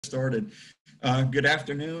Started. Good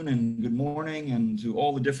afternoon and good morning, and to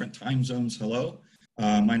all the different time zones, hello.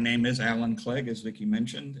 My name is Alan Clegg, as Vicki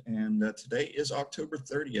mentioned, and today is October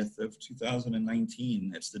 30th of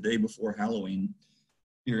 2019. It's the day before Halloween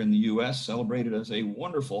here in the US, celebrated as a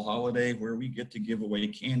wonderful holiday where we get to give away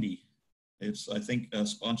candy. It's, I think,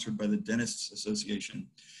 sponsored by the Dentists Association.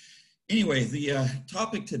 Anyway, the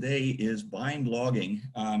topic today is bind logging,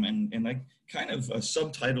 and I kind of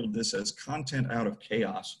subtitled this as content out of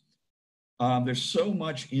chaos. There's so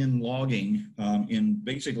much in logging, in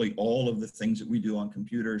basically all of the things that we do on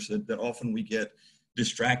computers that often we get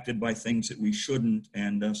distracted by things that we shouldn't,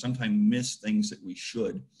 and sometimes miss things that we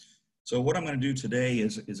should. So what I'm going to do today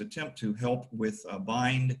is attempt to help with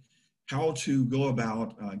bind, how to go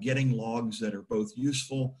about getting logs that are both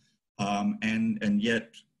useful and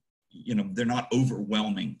yet, you know, they're not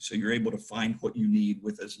overwhelming, so you're able to find what you need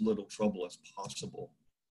with as little trouble as possible.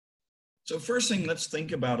 So first thing, let's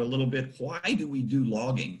think about a little bit, why do we do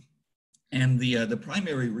logging? And the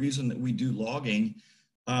primary reason that we do logging,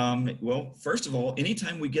 well, first of all,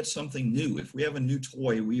 anytime we get something new, if we have a new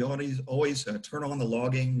toy, we always turn on the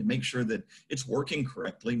logging to make sure that it's working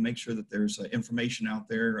correctly, make sure that there's information out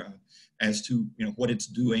there as to, you know, what it's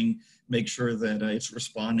doing, make sure that it's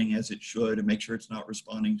responding as it should, and make sure it's not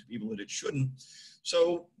responding to people that it shouldn't.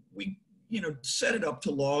 So we, you know, set it up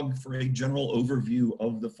to log for a general overview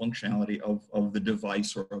of the functionality of the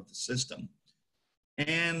device or of the system.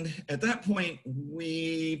 And at that point,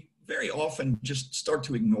 we very often just start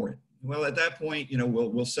to ignore it. Well, at that point, you know,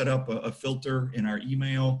 we'll set up a filter in our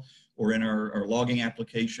email or in our logging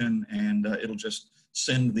application, and it'll just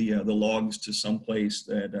send the logs to some place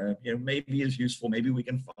that you know, maybe is useful, maybe we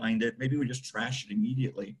can find it, maybe we just trash it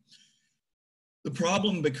immediately. The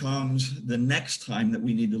problem becomes the next time that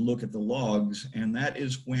we need to look at the logs, and that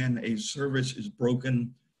is when a service is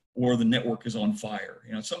broken or the network is on fire.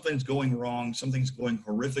 You know, something's going wrong, something's going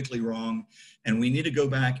horrifically wrong, and we need to go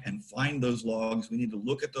back and find those logs. We need to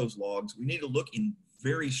look at those logs. We need to look in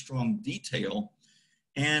very strong detail.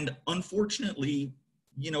 And unfortunately,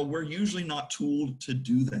 you know, we're usually not tooled to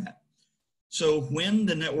do that. So when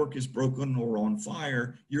the network is broken or on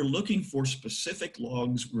fire, you're looking for specific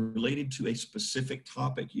logs related to a specific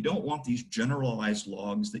topic. You don't want these generalized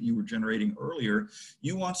logs that you were generating earlier.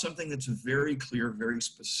 You want something that's very clear, very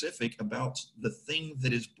specific about the thing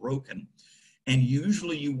that is broken. And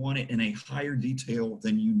usually you want it in a higher detail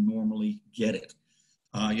than you normally get it.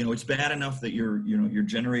 You know, it's bad enough that you're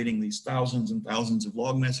generating these thousands and thousands of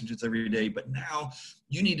log messages every day, but now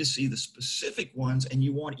you need to see the specific ones, and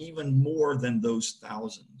you want even more than those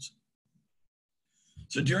thousands.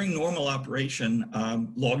 So during normal operation,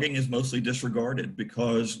 logging is mostly disregarded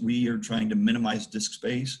because we are trying to minimize disk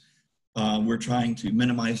space. We're trying to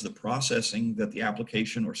minimize the processing that the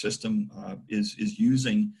application or system is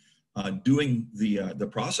using doing the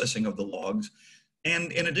processing of the logs.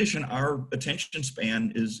 And in addition, our attention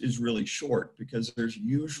span is really short because there's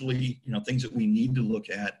usually, you know, things that we need to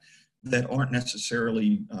look at that aren't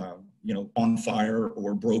necessarily, you know, on fire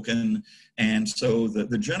or broken. And so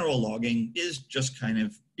the general logging is just kind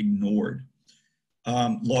of ignored.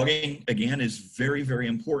 Logging, again, is very, very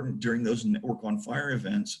important during those network on fire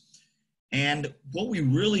events. And what we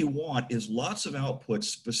really want is lots of outputs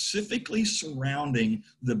specifically surrounding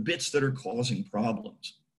the bits that are causing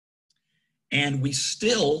problems. And we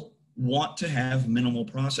still want to have minimal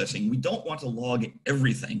processing. We don't want to log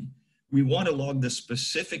everything. We want to log the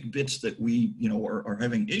specific bits that we, you know, are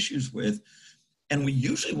having issues with. And we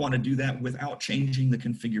usually want to do that without changing the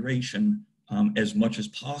configuration as much as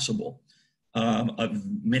possible.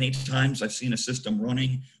 Many times I've seen a system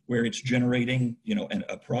running where it's generating, you know,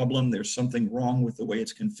 a problem. There's something wrong with the way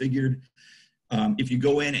it's configured. If you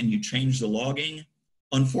go in and you change the logging,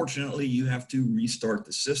 unfortunately, you have to restart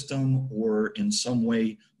the system or in some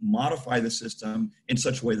way modify the system in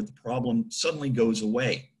such a way that the problem suddenly goes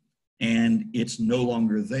away. And it's no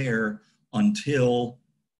longer there until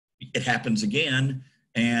it happens again.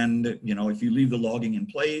 And, you know, if you leave the logging in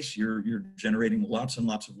place, you're generating lots and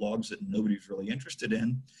lots of logs that nobody's really interested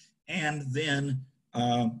in. And then,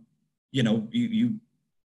 you know, you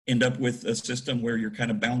end up with a system where you're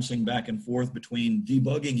kind of bouncing back and forth between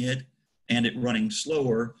debugging it and it running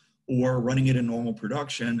slower, or running it in normal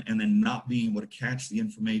production and then not being able to catch the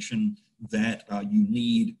information that you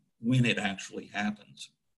need when it actually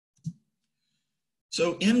happens.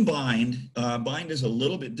 So in bind, bind is a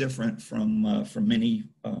little bit different from many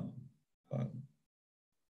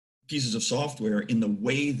pieces of software in the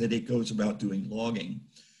way that it goes about doing logging.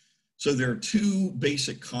 So there are two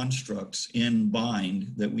basic constructs in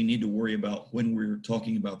bind that we need to worry about when we're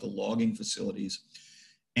talking about the logging facilities.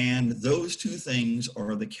 And those two things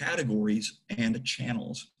are the categories and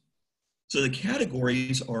channels. So the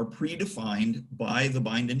categories are predefined by the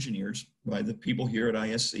BIND engineers, by the people here at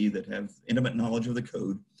ISC that have intimate knowledge of the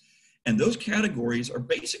code. And those categories are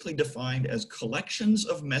basically defined as collections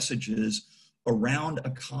of messages around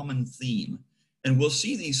a common theme. And we'll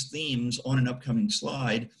see these themes on an upcoming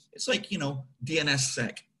slide. It's like,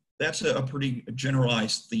 DNSSEC. That's a pretty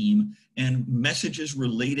generalized theme. And messages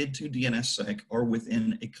related to DNSSEC are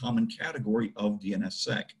within a common category of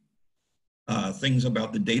DNSSEC. Things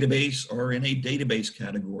about the database are in a database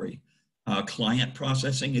category. Client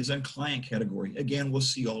processing is in a client category. Again, we'll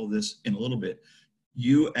see all of this in a little bit.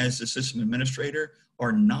 You, as the system administrator,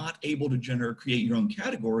 are not able to create your own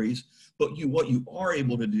categories, but what you are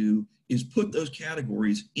able to do is put those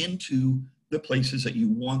categories into the places that you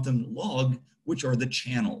want them logged, which are the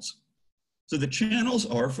channels. So the channels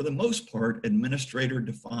are, for the most part, administrator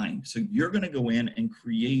defined. So you're going to go in and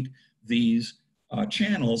create these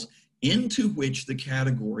channels into which the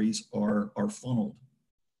categories are funneled.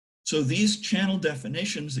 So these channel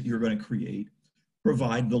definitions that you're going to create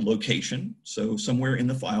provide the location, so somewhere in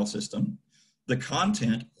the file system, the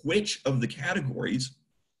content, which of the categories,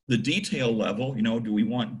 the detail level, do we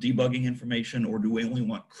want debugging information or do we only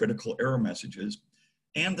want critical error messages,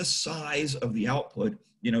 and the size of the output,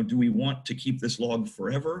 do we want to keep this log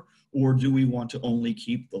forever or do we want to only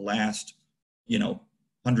keep the last,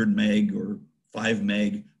 100 meg or 5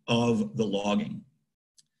 meg of the logging.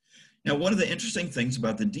 Now, one of the interesting things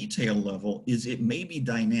about the detail level is it may be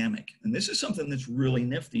dynamic. And this is something that's really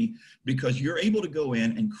nifty because you're able to go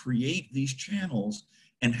in and create these channels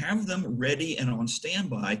and have them ready and on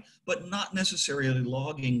standby, but not necessarily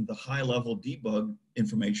logging the high-level debug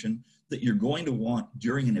information that you're going to want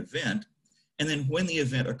during an event. And then when the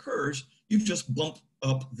event occurs, you just bump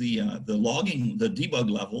up the debug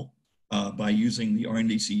level by using the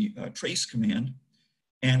RNDC trace command.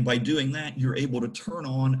 And by doing that, you're able to turn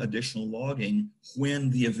on additional logging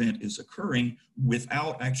when the event is occurring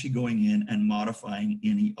without actually going in and modifying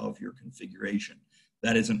any of your configuration.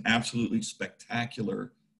 That is an absolutely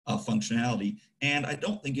spectacular functionality, and I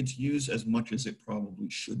don't think it's used as much as it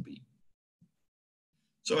probably should be.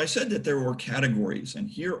 So I said that there were categories, and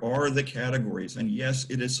here are the categories. And yes,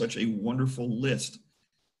 it is such a wonderful list.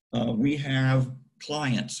 We have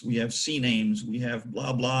clients, we have CNAMEs, we have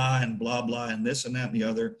blah, blah, and this and that and the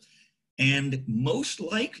other. And most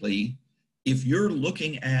likely, if you're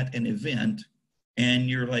looking at an event and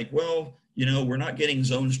you're like, well, we're not getting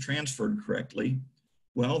zones transferred correctly,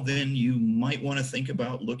 well, then you might want to think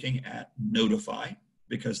about looking at notify,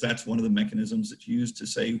 because that's one of the mechanisms that's used to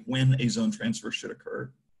say when a zone transfer should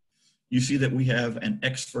occur. You see that we have an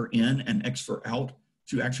X for in and X for out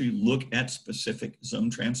to actually look at specific zone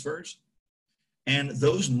transfers. And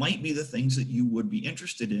those might be the things that you would be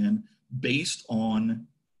interested in based on,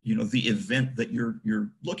 the event that you're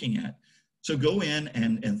looking at. So go in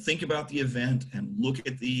and think about the event and look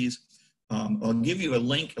at these. I'll give you a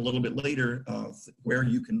link a little bit later where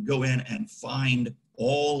you can go in and find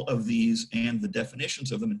all of these and the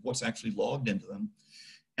definitions of them and what's actually logged into them.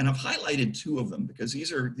 And I've highlighted two of them because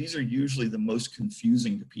these are usually the most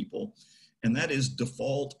confusing to people, and that is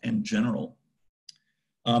default and general.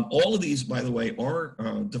 All of these, by the way, are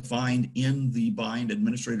defined in the BIND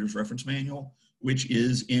Administrator's Reference Manual, which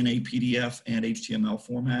is in a PDF and HTML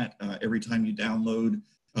format every time you download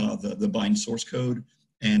the BIND source code.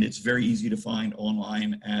 And it's very easy to find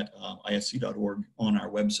online at isc.org on our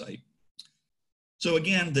website. So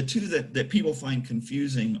again, the two that people find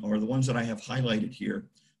confusing are the ones that I have highlighted here,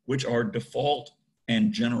 which are default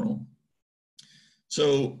and general.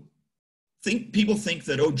 So people think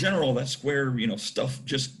that, oh, general, that's where, stuff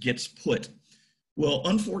just gets put. Well,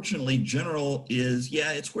 unfortunately, general is,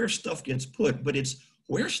 yeah, it's where stuff gets put, but it's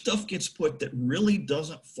where stuff gets put that really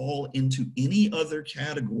doesn't fall into any other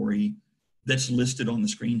category that's listed on the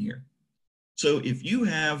screen here. So if you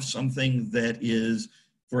have something that is,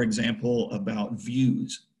 for example, about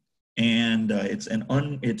views, and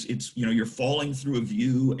you're falling through a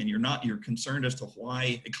view and you're concerned as to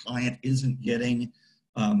why a client isn't getting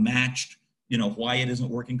matched, why it isn't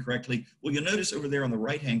working correctly. Well, you'll notice over there on the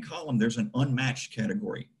right-hand column, there's an unmatched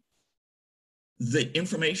category. The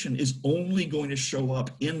information is only going to show up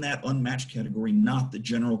in that unmatched category, not the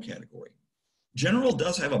general category. General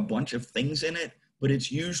does have a bunch of things in it, but it's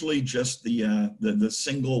usually just the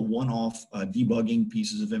single one-off debugging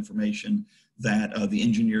pieces of information that the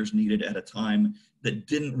engineers needed at a time that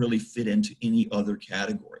didn't really fit into any other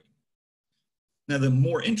category. Now, the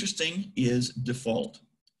more interesting is default.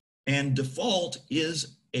 And default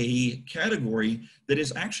is a category that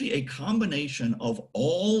is actually a combination of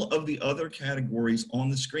all of the other categories on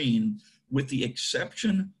the screen with the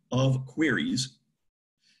exception of queries.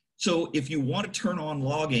 So if you want to turn on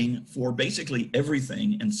logging for basically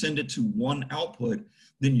everything and send it to one output,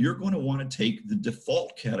 then you're going to want to take the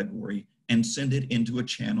default category and send it into a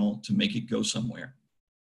channel to make it go somewhere.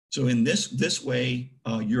 So in this way,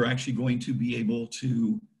 you're actually going to be able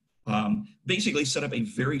to basically set up a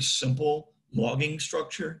very simple logging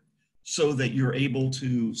structure so that you're able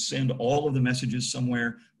to send all of the messages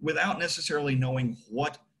somewhere without necessarily knowing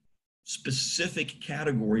what specific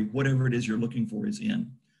category, whatever it is you're looking for, is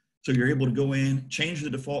in. So you're able to go in, change the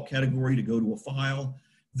default category to go to a file,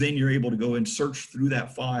 then you're able to go and search through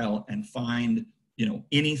that file and find, you know,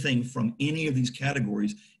 anything from any of these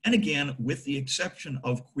categories. And again, with the exception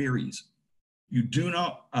of queries. You do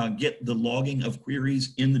not get the logging of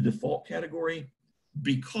queries in the default category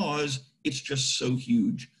because it's just so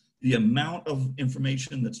huge. The amount of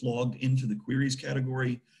information that's logged into the queries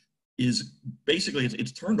category is basically,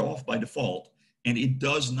 it's turned off by default, and it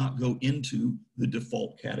does not go into the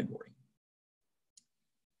default category.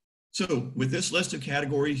 So with this list of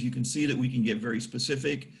categories, you can see that we can get very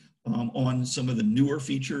specific on some of the newer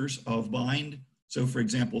features of BIND. So for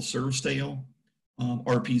example, serve stale,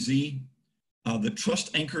 RPZ, the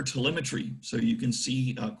trust anchor telemetry. So you can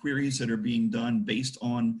see queries that are being done based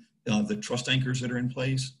on the trust anchors that are in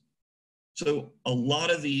place. So a lot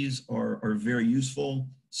of these are very useful.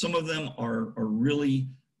 Some of them are really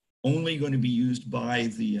only going to be used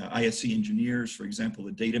by the ISC engineers, for example,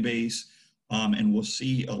 the database. And we'll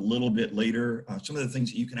see a little bit later some of the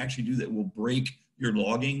things that you can actually do that will break your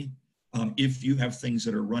logging if you have things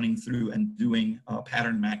that are running through and doing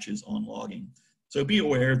pattern matches on logging. So be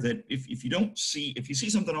aware that if you see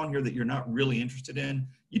something on here that you're not really interested in,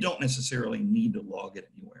 you don't necessarily need to log it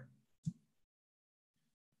anywhere.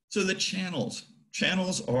 So the channels.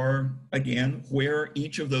 Channels are, again, where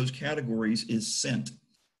each of those categories is sent.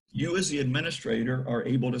 You as the administrator are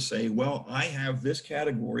able to say, well, I have this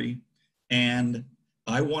category and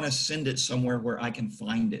I want to send it somewhere where I can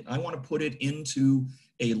find it. I want to put it into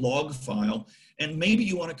a log file, and maybe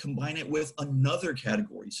you want to combine it with another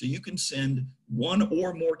category. So you can send one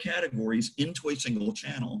or more categories into a single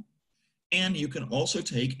channel, and you can also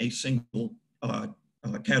take a single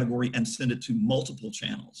category and send it to multiple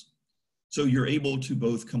channels. So you're able to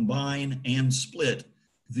both combine and split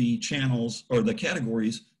the channels or the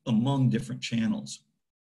categories among different channels.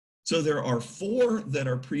 So there are four that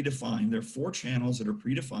are predefined. There are four channels that are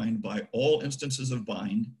predefined by all instances of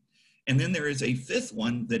BIND. And then there is a fifth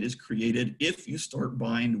one that is created if you start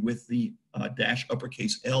BIND with the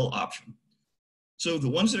 -L option. So the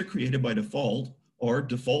ones that are created by default are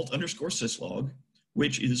default_syslog,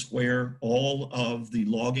 which is where all of the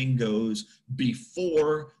logging goes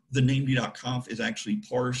before the named.conf is actually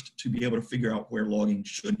parsed to be able to figure out where logging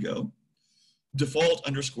should go.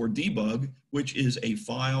 Default_debug, which is a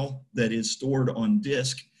file that is stored on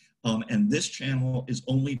disk, and this channel is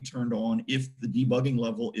only turned on if the debugging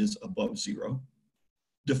level is above 0.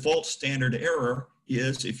 Default standard error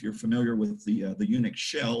is, if you're familiar with the Unix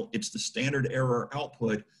shell, it's the standard error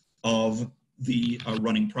output of the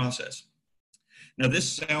running process. Now this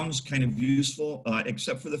sounds kind of useful,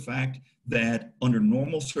 except for the fact that under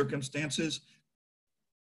normal circumstances,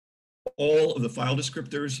 all of the file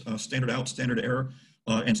descriptors, standard out, standard error,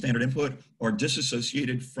 and standard input are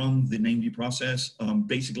disassociated from the named process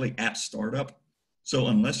basically at startup. So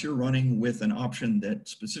unless you're running with an option that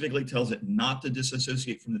specifically tells it not to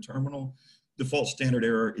disassociate from the terminal, default standard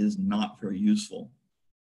error is not very useful.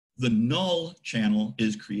 The null channel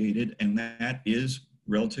is created, and that is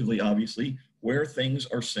relatively obviously where things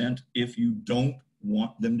are sent if you don't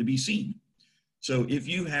want them to be seen. So if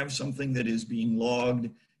you have something that is being logged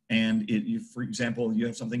and for example, you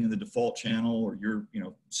have something in the default channel, or you're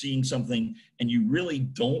seeing something and you really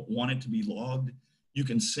don't want it to be logged, you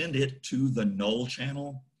can send it to the null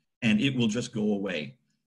channel and it will just go away.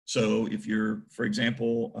 So if you're, for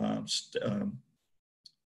example,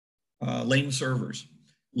 lame servers.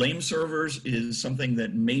 Lame servers is something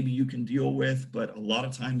that maybe you can deal with, but a lot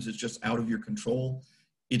of times it's just out of your control.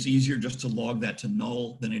 It's easier just to log that to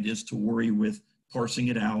null than it is to worry with parsing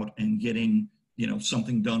it out and getting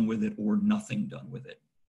something done with it or nothing done with it.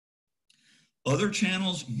 Other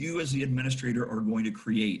channels you as the administrator are going to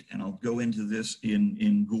create, and I'll go into this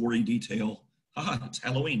in gory detail. It's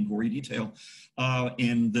Halloween, gory detail,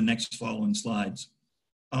 in the next following slides.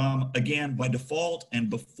 Again, by default and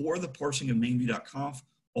before the parsing of named.conf,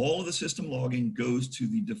 all of the system logging goes to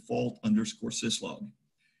the default_syslog.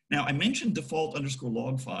 Now, I mentioned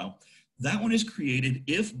default_log file. That one is created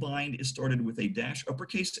if bind is started with a dash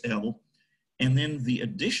uppercase L, and then the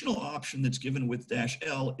additional option that's given with dash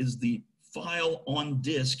L is the file on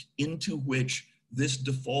disk into which this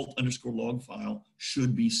default underscore log file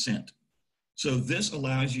should be sent. So this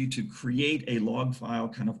allows you to create a log file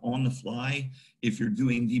kind of on the fly if you're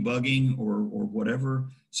doing debugging or whatever.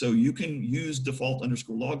 So you can use default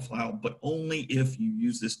underscore log file, but only if you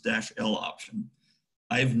use this dash L option.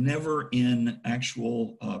 I've never in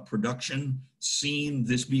actual production seen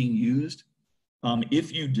this being used.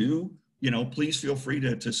 If you do, please feel free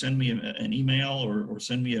to send me an email or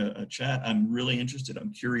send me a chat. I'm really interested.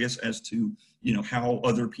 I'm curious as to, how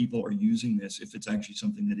other people are using this, if it's actually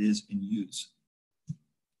something that is in use.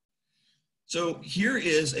 So here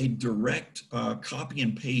is a direct copy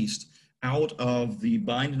and paste out of the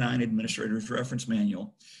BIND and ISC Administrator's Reference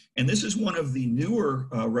Manual. And this is one of the newer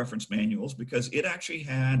reference manuals because it actually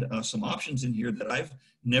had some options in here that I've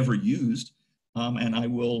never used. And I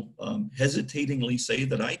will hesitatingly say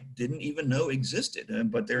that I didn't even know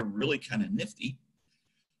existed, but they're really kind of nifty.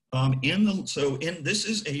 This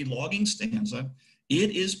is a logging stanza.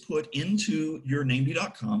 It is put into your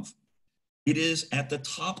named.conf. It is at the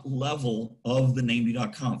top level of the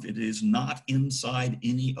named.conf. It is not inside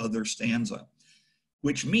any other stanza,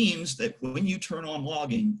 which means that when you turn on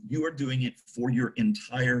logging, you are doing it for your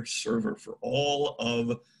entire server, for all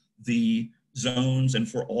of the zones and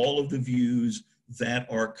for all of the views that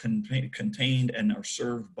are contained and are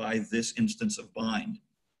served by this instance of bind.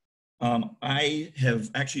 I have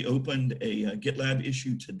actually opened a GitLab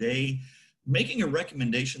issue today, making a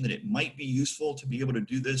recommendation that it might be useful to be able to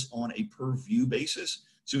do this on a per view basis.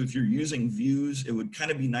 So if you're using views, it would kind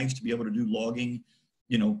of be nice to be able to do logging.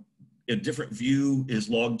 A different view is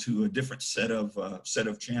logged to a different set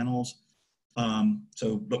of channels.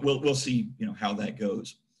 But we'll see, how that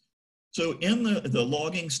goes. So in the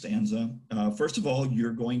logging stanza, first of all,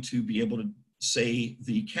 you're going to be able to say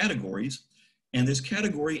the categories, and this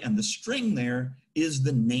category and the string there is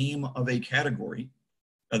the name of a category,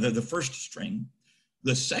 the first string.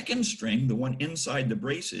 The second string, the one inside the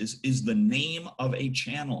braces, is the name of a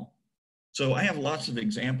channel. So I have lots of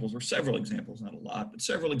examples, or several examples, not a lot, but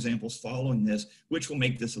several examples following this, which will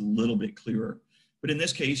make this a little bit clearer. But in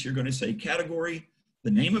this case, you're going to say category,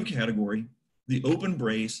 the name of category, the open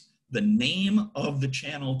brace, the name of the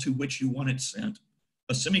channel to which you want it sent,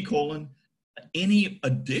 a semicolon, any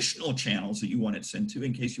additional channels that you want it sent to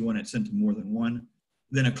in case you want it sent to more than one,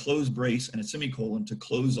 then a close brace and a semicolon to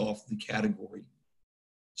close off the category.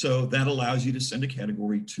 So that allows you to send a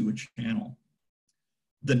category to a channel.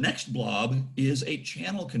 The next blob is a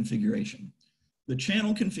channel configuration. The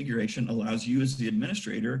channel configuration allows you as the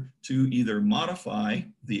administrator to either modify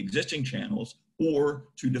the existing channels or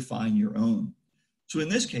to define your own. So in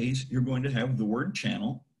this case, you're going to have the word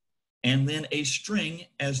channel and then a string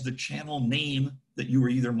as the channel name that you were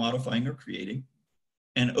either modifying or creating,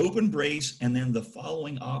 an open brace, and then the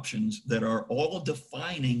following options that are all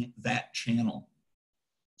defining that channel.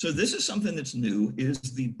 So this is something that's new, is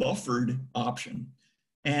the buffered option.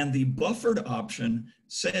 And the buffered option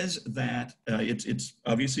says that it's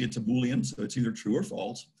obviously it's a Boolean, so it's either true or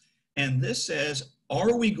false. And this says,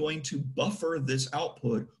 are we going to buffer this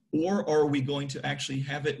output, or are we going to actually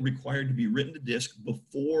have it required to be written to disk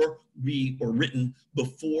before we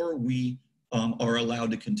are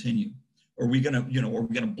allowed to continue? Are we going to,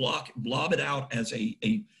 blob it out as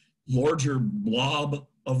a larger blob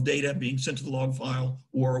of data being sent to the log file,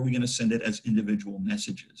 or are we going to send it as individual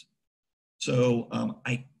messages? So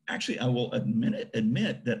I will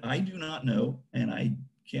admit that I do not know, and I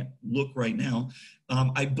can't look right now.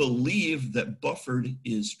 I believe that buffered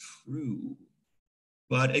is true.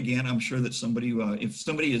 But again, I'm sure that somebody, if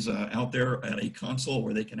somebody is out there at a console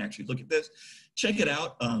where they can actually look at this, check it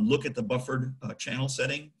out, look at the buffered channel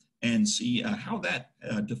setting and see how that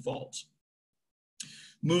defaults.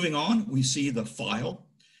 Moving on, we see the file,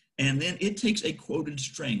 and then it takes a quoted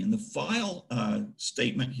string. And the file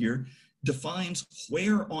statement here defines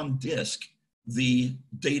where on disk the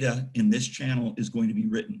data in this channel is going to be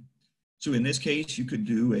written. So in this case, you could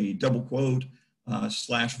do a double quote,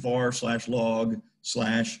 /var/log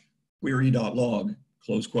 /query.log,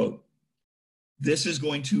 close quote. This is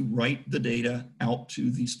going to write the data out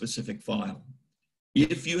to the specific file.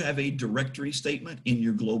 If you have a directory statement in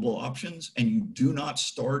your global options and you do not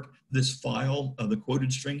start this file, the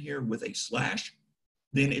quoted string here, with a slash,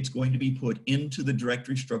 then it's going to be put into the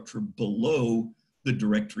directory structure below the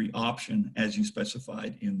directory option as you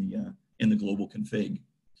specified in the global config.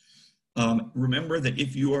 Remember that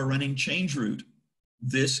if you are running change root,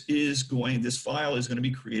 this file is going to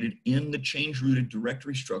be created in the change rooted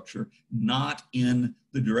directory structure, not in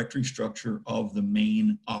the directory structure of the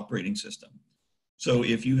main operating system. So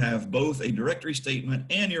if you have both a directory statement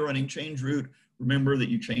and you're running change root, remember that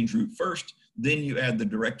you change root first, then you add the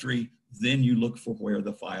directory, then you look for where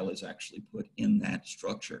the file is actually put in that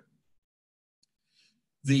structure.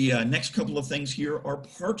 The next couple of things here are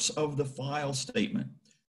parts of the file statement.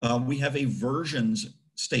 We have a versions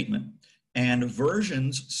statement, and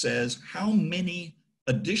versions says how many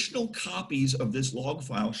additional copies of this log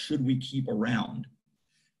file should we keep around.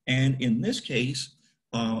 And in this case,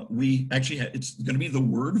 we actually have, it's going to be the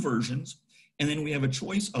word versions, and then we have a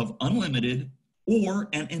choice of unlimited or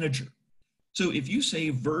an integer. So if you say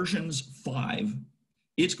versions 5,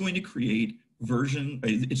 it's going to create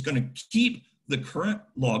it's going to keep the current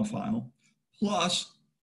log file plus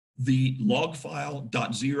the log file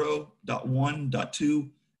 .0, .1, .2,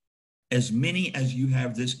 as many as you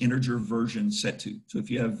have this integer version set to. So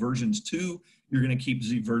if you have versions 2, you're going to keep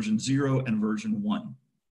version 0 and version 1.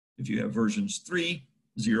 If you have versions 3,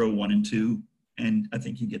 0, 1, and 2, and I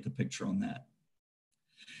think you get the picture on that.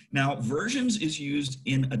 Now, versions is used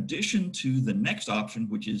in addition to the next option,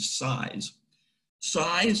 which is size.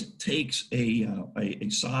 Size takes a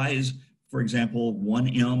size, for example,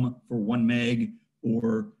 1M for 1 meg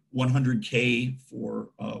or 100K for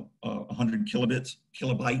 100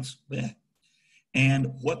 kilobytes. Bleh.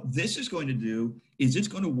 And what this is going to do is it's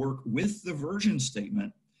going to work with the version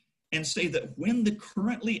statement and say that when the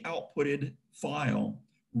currently outputted file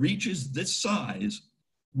reaches this size,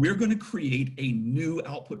 we're going to create a new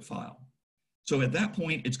output file. So at that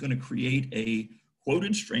point, it's going to create a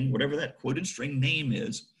quoted string, whatever that quoted string name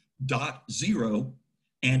is, .0,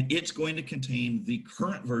 and it's going to contain the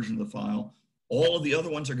current version of the file. All of the other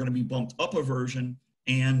ones are going to be bumped up a version,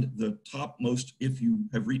 and the topmost, if you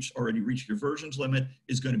have already reached your versions limit,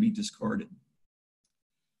 is going to be discarded.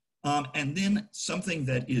 And then something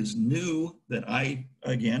that is new that I,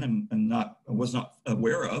 again, was not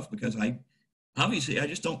aware of, because obviously I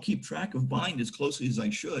just don't keep track of bind as closely as I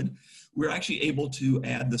should. We're actually able to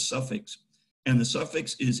add the suffix, and the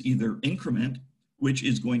suffix is either increment, which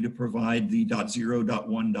is going to provide the .0,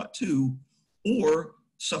 .1, .2, or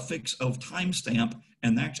suffix of timestamp,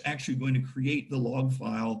 and that's actually going to create the log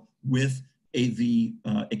file with the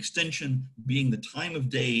extension being the time of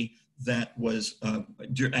day that was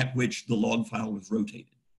at which the log file was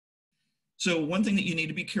rotated. So one thing that you need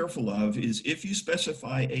to be careful of is if you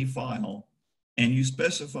specify a file and you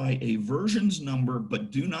specify a versions number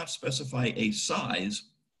but do not specify a size,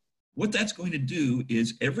 what that's going to do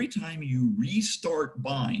is every time you restart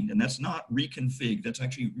bind, and that's not reconfig, that's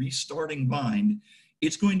actually restarting bind,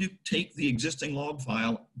 it's going to take the existing log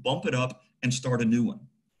file, bump it up, and start a new one.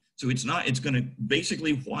 So it's going to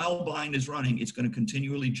basically, while bind is running, it's going to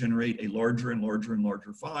continually generate a larger and larger and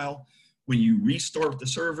larger file. When you restart the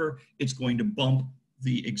server, it's going to bump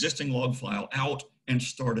the existing log file out and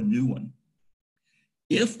start a new one.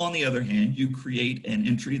 If, on the other hand, you create an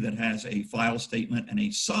entry that has a file statement and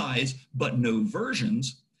a size, but no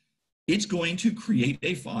versions, it's going to create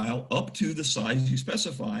a file up to the size you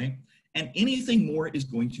specify, and anything more is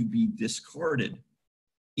going to be discarded,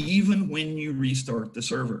 even when you restart the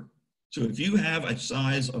server. So if you have a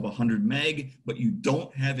size of 100 meg, but you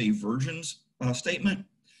don't have a versions statement,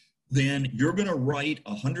 then you're going to write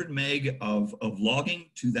 100 meg of logging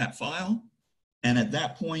to that file. And at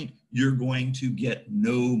that point, you're going to get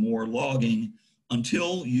no more logging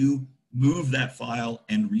until you move that file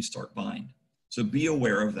and restart bind. So be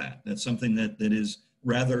aware of that. That's something that is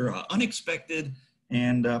rather unexpected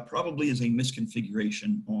and probably is a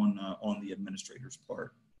misconfiguration on the administrator's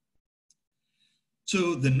part.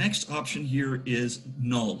 So the next option here is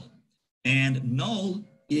null. And null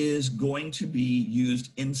is going to be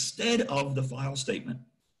used instead of the file statement.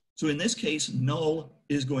 So in this case, null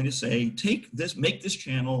is going to say, make this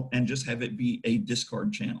channel and just have it be a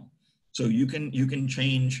discard channel. So you can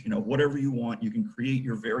change, whatever you want. You can create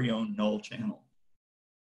your very own null channel.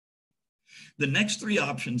 The next three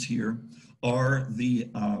options here are the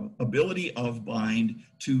ability of bind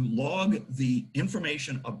to log the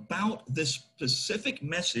information about this specific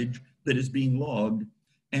message that is being logged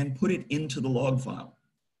and put it into the log file.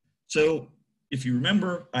 So if you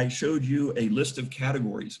remember, I showed you a list of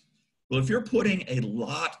categories. Well, if you're putting a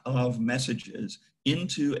lot of messages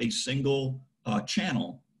into a single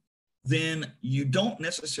channel, then you don't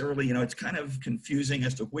necessarily, it's kind of confusing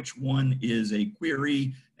as to which one is a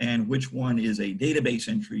query and which one is a database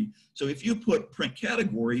entry. So if you put print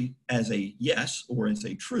category as a yes or as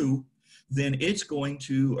a true, then it's going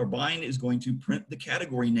to, or bind is going to print the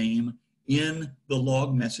category name in the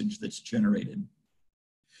log message that's generated.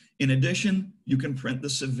 In addition, you can print the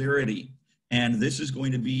severity. And this is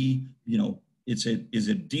going to be, is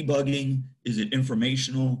it debugging? Is it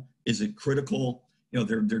informational? Is it critical?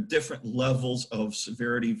 There are different levels of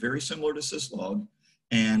severity, very similar to syslog,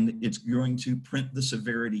 and it's going to print the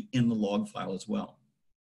severity in the log file as well.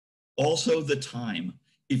 Also, the time.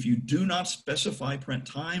 If you do not specify print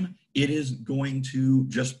time, it is going to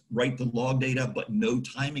just write the log data, but no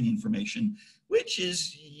timing information, which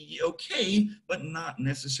is okay, but not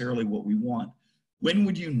necessarily what we want. When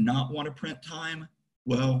would you not want to print time?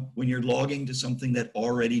 Well, when you're logging to something that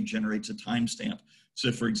already generates a timestamp. So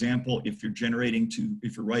for example, if you're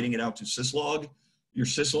writing it out to syslog, your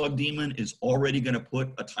syslog daemon is already going to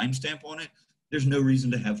put a timestamp on it. There's no reason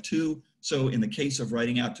to have two. So in the case of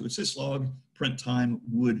writing out to a syslog, print time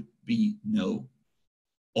would be no.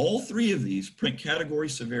 All three of these, print category,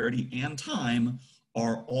 severity, and time,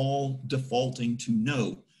 are all defaulting to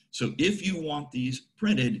no. So if you want these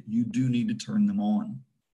printed, you do need to turn them on.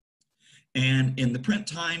 And in the print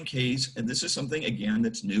time case, and this is something, again,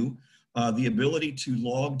 that's new, the ability to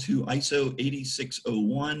log to ISO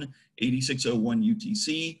 8601, 8601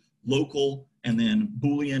 UTC, local, and then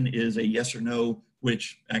Boolean is a yes or no,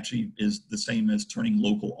 which actually is the same as turning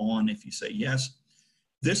local on if you say yes.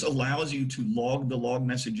 This allows you to log the log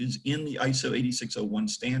messages in the ISO 8601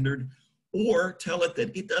 standard, or tell it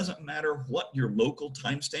that it doesn't matter what your local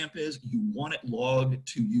timestamp is, you want it logged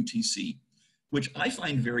to UTC, which I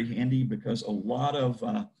find very handy because a lot of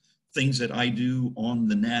things that I do on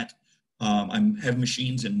the net, I have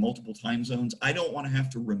machines in multiple time zones. I don't want to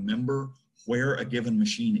have to remember where a given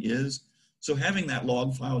machine is. So having that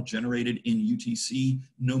log file generated in UTC,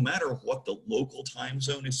 no matter what the local time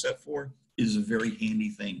zone is set for, is a very handy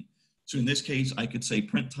thing. So in this case, I could say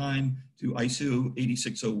print time to ISO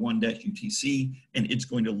 8601-UTC, and it's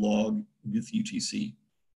going to log with UTC.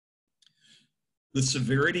 The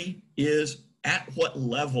severity is at what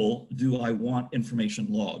level do I want information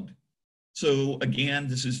logged? So again,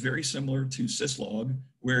 this is very similar to syslog,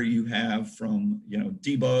 where you have from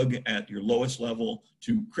debug at your lowest level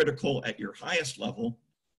to critical at your highest level.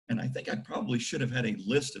 And I think I probably should have had a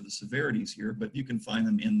list of the severities here, but you can find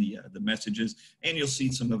them in the messages, and you'll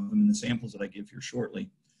see some of them in the samples that I give here shortly.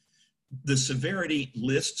 The severity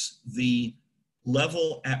lists the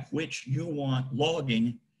level at which you want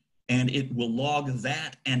logging, and it will log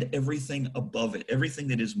that and everything above it. Everything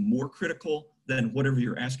that is more critical than whatever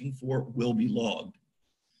you're asking for will be logged.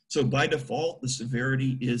 So by default, the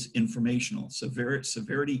severity is informational.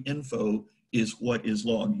 Severity info is what is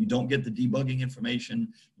logged. You don't get the debugging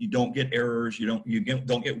information, you don't get errors, you don't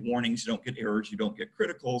get warnings, you don't get errors, you don't get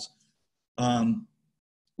criticals.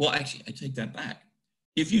 Well, actually, I take that back.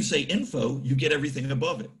 If you say info, you get everything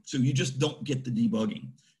above it. So you just don't get the debugging.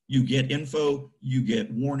 You get info, you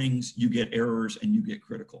get warnings, you get errors, and you get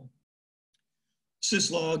critical.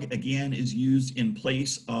 Syslog, again, is used in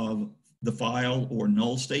place of the file or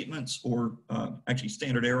null statements, or actually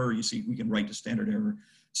standard error. You see, we can write to standard error.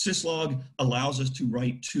 Syslog allows us to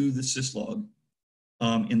write to the syslog.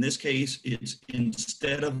 In this case, it's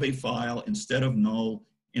instead of a file, instead of null,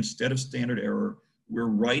 instead of standard error, we're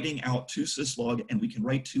writing out to syslog, and we can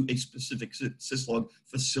write to a specific syslog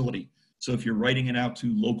facility. So if you're writing it out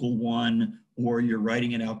to local 1, or you're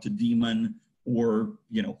writing it out to daemon, or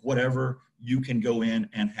whatever, you can go in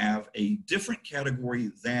and have a different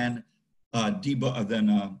category than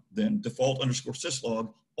default underscore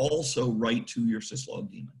syslog also write to your syslog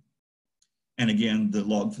daemon. And again, the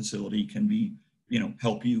log facility can be,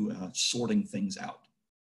 help you sorting things out.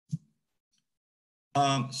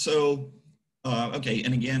 Okay,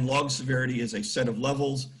 and again, log severity is a set of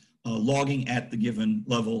levels. Logging at the given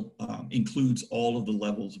level includes all of the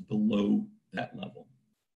levels below that level.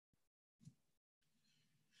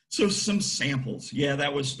 So some samples. Yeah,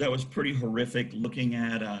 that was pretty horrific. Looking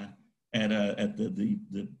at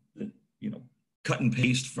the cut and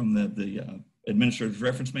paste from the administrator's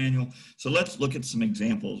reference manual. So let's look at some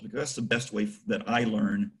examples, because that's the best way that I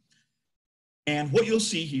learn. And what you'll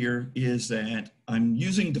see here is that I'm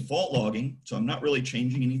using default logging, so I'm not really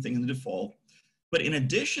changing anything in the default. But in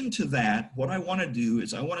addition to that, what I want to do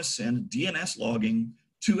is I want to send DNS logging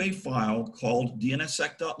to a file called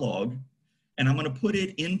dnssec.log, and I'm going to put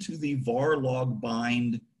it into the var log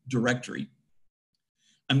bind directory.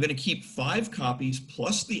 I'm going to keep 5 copies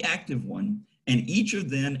plus the active one, and each of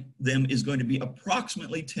them is going to be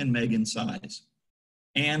approximately 10 meg in size.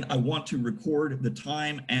 And I want to record the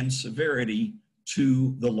time and severity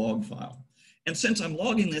to the log file. And since I'm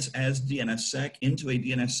logging this as DNSSEC into a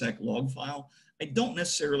DNSSEC log file, I don't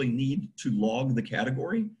necessarily need to log the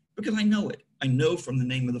category because I know it. I know from the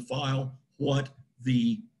name of the file what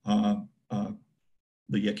the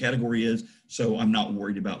the category is, so I'm not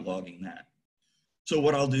worried about logging that. So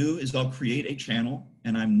what I'll do is I'll create a channel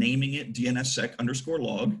and I'm naming it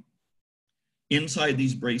DNSSEC_log. Inside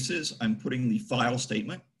these braces, I'm putting the file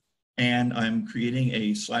statement and I'm creating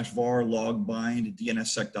a /var log bind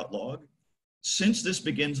DNSSEC.log. Since this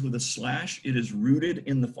begins with a slash, it is rooted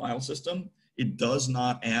in the file system. It does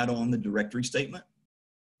not add on the directory statement.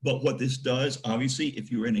 But what this does, obviously,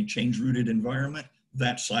 if you're in a change rooted environment,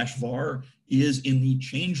 that /var is in the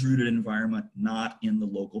change rooted environment, not in the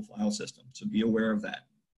local file system. So be aware of that.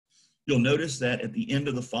 You'll notice that at the end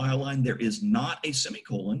of the file line, there is not a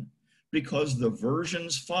semicolon because the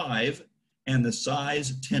versions 5 and the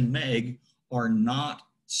size 10 meg are not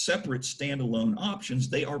separate standalone options.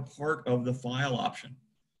 They are part of the file option.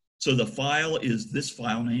 So the file is this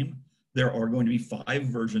file name. There are going to be 5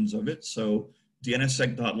 versions of it. So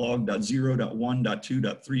DNSSEC.log.0, .1, .2,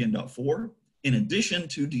 .3, and .4, in addition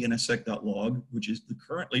to DNSSEC.log, which is the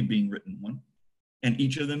currently being written one. And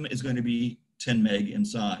each of them is going to be 10 meg in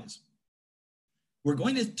size. We're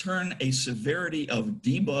going to turn a severity of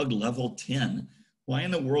debug level 10. Why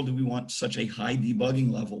in the world do we want such a high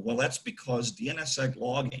debugging level? Well, that's because DNSSEC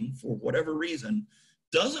logging, for whatever reason,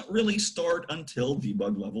 doesn't really start until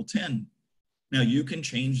debug level 10. Now you can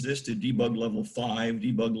change this to debug level 5,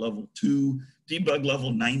 debug level 2, debug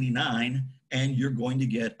level 99, and you're going to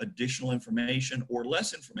get additional information or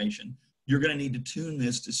less information. You're going to need to tune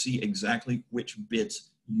this to see exactly which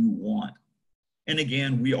bits you want. And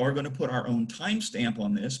again, we are going to put our own timestamp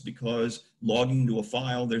on this because logging to a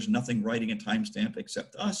file, there's nothing writing a timestamp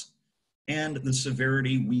except us. And the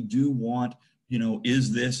severity, we do want,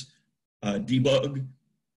 is this debug?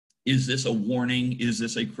 Is this a warning? Is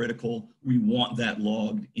this a critical? We want that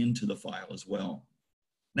logged into the file as well.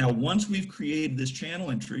 Now, once we've created this channel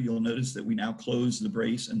entry, you'll notice that we now close the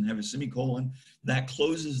brace and have a semicolon. That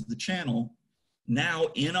closes the channel. Now,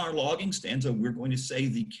 in our logging stanza, we're going to say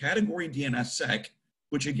the category DNSSEC,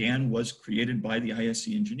 which again was created by the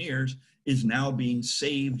ISC engineers, is now being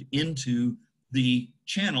saved into the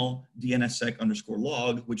channel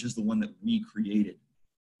DNSSEC_log, which is the one that we created.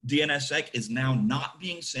 DNSSEC is now not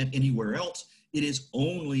being sent anywhere else. It is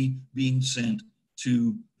only being sent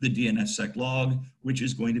to the DNSSEC log, which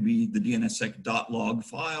is going to be the DNSSEC.log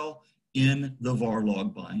file in the var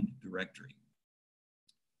log bind directory.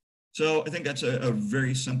 So I think that's a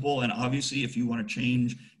very simple, and obviously if you want to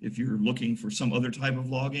change, if you're looking for some other type of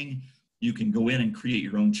logging, you can go in and create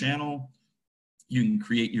your own channel. You can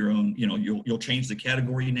create your own, you'll change the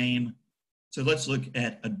category name. So let's look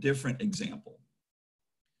at a different example.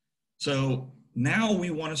 So now we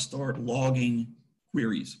want to start logging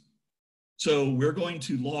queries. So we're going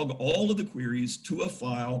to log all of the queries to a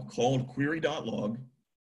file called query.log.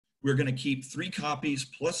 We're going to keep 3 copies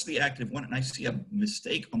plus the active one. And I see a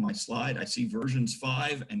mistake on my slide. I see versions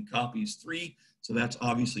 5 and copies 3. So that's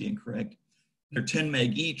obviously incorrect. They're 10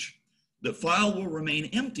 meg each. The file will remain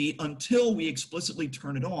empty until we explicitly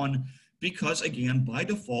turn it on because, again, by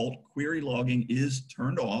default, query logging is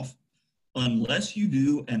turned off unless you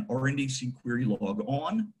do an RNDC query log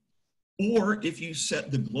on, or if you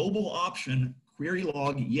set the global option query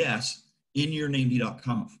log yes in your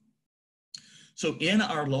named.conf. So in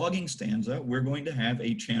our logging stanza, we're going to have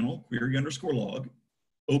a channel query_log,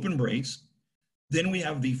 open brace. Then we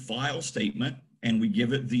have the file statement, and we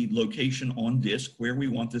give it the location on disk where we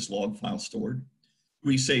want this log file stored.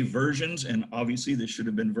 We say versions, and obviously this should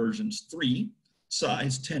have been versions 3,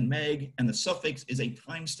 size 10 meg, and the suffix is a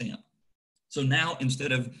timestamp. So now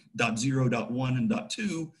instead of .0, .1, and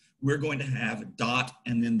 .2, we're going to have dot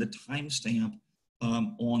and then the timestamp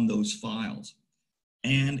on those files.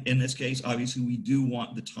 And in this case, obviously, we do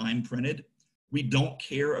want the time printed. We don't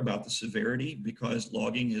care about the severity because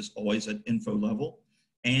logging is always at info level.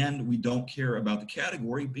 And we don't care about the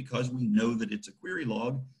category because we know that it's a query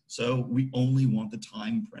log. So we only want the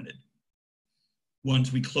time printed.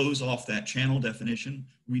 Once we close off that channel definition,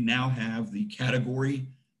 we now have the category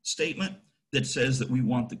statement that says that we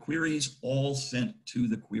want the queries all sent to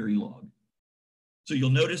the query log. So you'll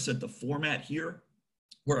notice that the format here,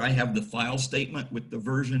 where I have the file statement with the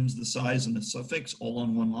versions, the size, and the suffix all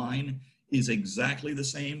on one line, is exactly the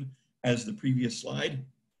same as the previous slide,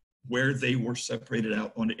 where they were separated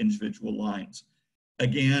out onto individual lines.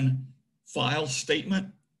 Again, file statement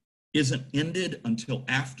isn't ended until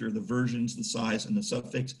after the versions, the size, and the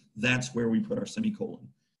suffix. That's where we put our semicolon.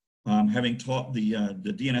 Having taught the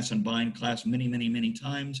DNS and bind class many, many, many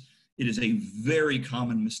times, it is a very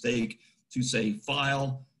common mistake to say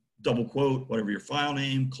file, double quote, whatever your file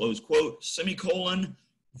name, close quote, semicolon,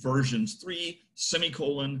 versions 3,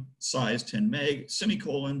 semicolon, size 10 meg,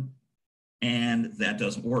 semicolon, and that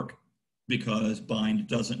doesn't work because BIND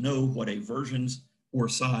doesn't know what a versions or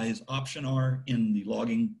size option are in the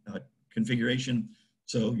logging configuration.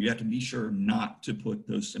 So you have to be sure not to put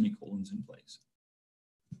those semicolons in place.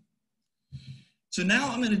 So now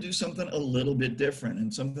I'm going to do something a little bit different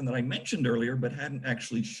and something that I mentioned earlier but hadn't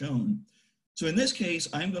actually shown. So in this case,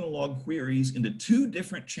 I'm going to log queries into 2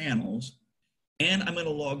 different channels, and I'm going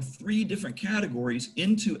to log 3 different categories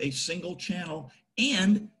into a single channel,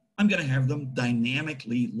 and I'm going to have them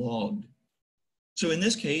dynamically logged. So in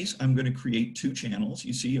this case, I'm going to create 2 channels.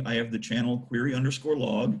 You see I have the channel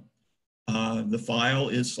query_log. The file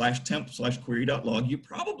is /temp/query.log. You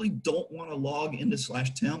probably don't want to log into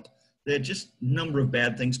 /temp. There just a number of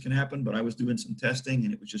bad things can happen, but I was doing some testing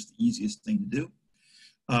and it was just the easiest thing to do.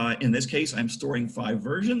 In this case, I'm storing 5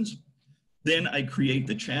 versions. Then I create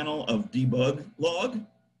the channel of debug log.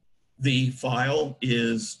 The file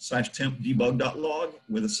is /temp debug.log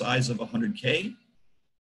with a size of 100K.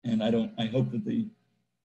 And I hope that the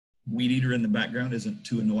weed eater in the background isn't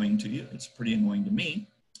too annoying to you. It's pretty annoying to me.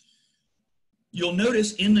 You'll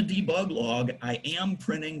notice in the debug log, I am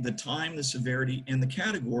printing the time, the severity, and the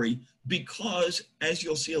category because, as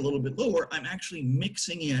you'll see a little bit lower, I'm actually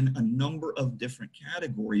mixing in a number of different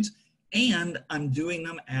categories, and I'm doing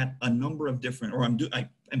them at a number of different, or I'm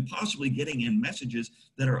possibly getting in messages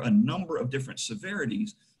that are a number of different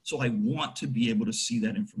severities, so I want to be able to see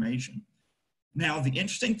that information. Now, the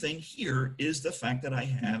interesting thing here is the fact that I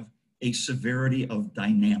have a severity of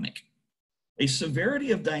dynamic. A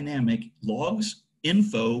severity of dynamic logs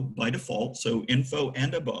info by default, so info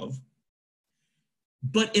and above,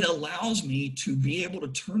 but it allows me to be able to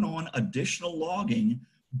turn on additional logging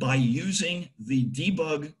by using the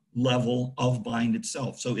debug level of BIND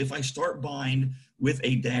itself. So if I start BIND with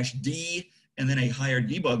a -D and then a higher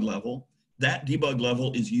debug level, that debug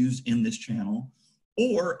level is used in this channel.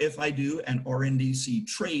 Or if I do an RNDC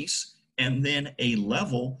trace and then a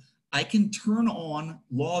level, I can turn on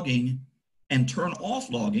logging and turn off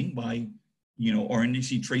logging by,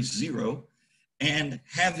 RNDC trace 0 and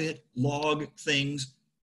have it log things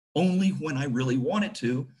only when I really want it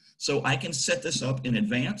to. So I can set this up in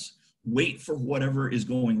advance, wait for whatever is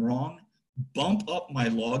going wrong, bump up my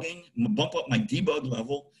logging, bump up my debug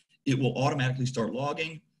level. It will automatically start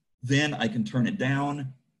logging. Then I can turn it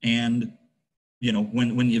down, and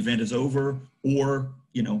when the event is over, or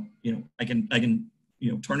I can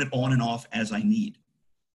turn it on and off as I need.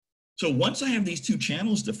 So once I have these 2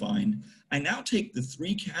 channels defined, I now take the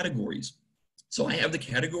 3 categories. So I have the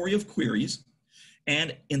category of queries,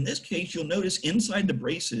 and in this case, you'll notice inside the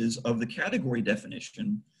braces of the category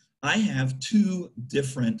definition, I have 2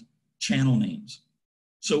 different channel names.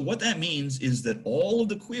 So what that means is that all of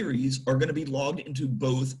the queries are going to be logged into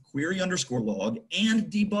both query_log and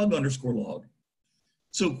debug_log.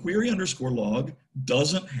 So query_log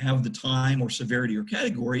doesn't have the time or severity or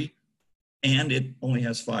category, and it only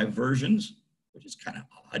has 5 versions, which is kind of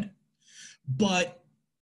odd. But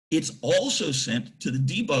it's also sent to the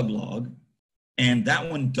debug log, and that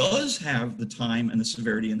one does have the time and the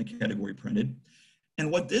severity and the category printed.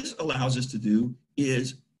 And what this allows us to do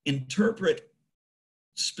is interpret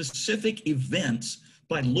specific events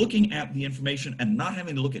by looking at the information and not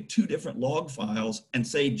having to look at 2 different log files and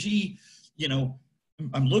say, gee,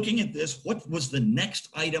 I'm looking at this, what was the next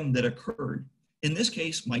item that occurred? In this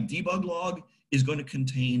case, my debug log is going to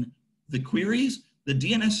contain the queries, the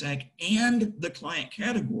DNSSEC, and the client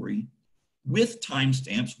category with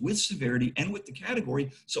timestamps, with severity, and with the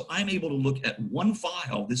category. So I'm able to look at one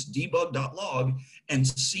file, this debug.log, and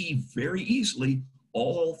see very easily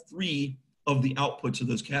all 3 of the outputs of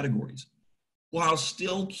those categories, while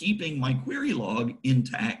still keeping my query log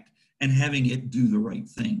intact and having it do the right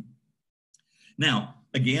thing. Now,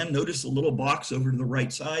 again, notice the little box over to the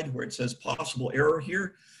right side where it says possible error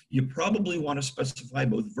here. You probably want to specify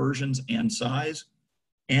both versions and size.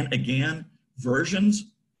 And again, versions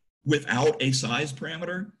without a size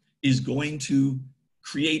parameter is going to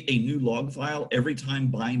create a new log file every time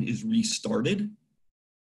BIND is restarted.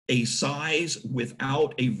 A size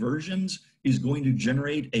without a versions is going to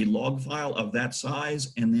generate a log file of that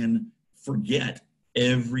size and then forget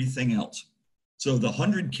everything else. So the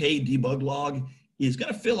 100K debug log is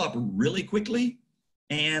going to fill up really quickly,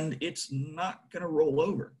 and it's not going to roll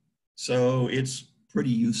over. So it's pretty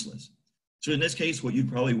useless. So in this case, what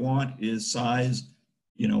you'd probably want is size,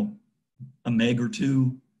 a meg or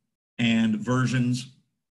 2, and versions,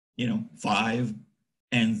 5.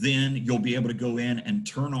 And then you'll be able to go in and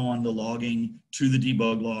turn on the logging to the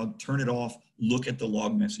debug log, turn it off, look at the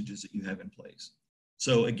log messages that you have in place.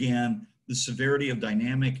 So again, the severity of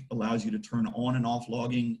dynamic allows you to turn on and off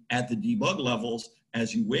logging at the debug levels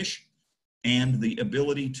as you wish. and the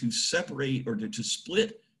ability to separate or to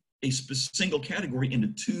split a single category into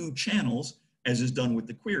two channels, as is done with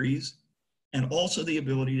the queries, and also the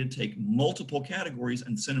ability to take multiple categories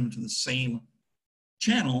and send them to the same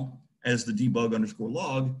channel as the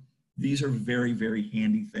debug_log. These are very, very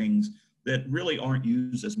handy things that really aren't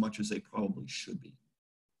used as much as they probably should be.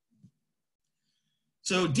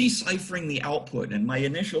 So deciphering the output, and my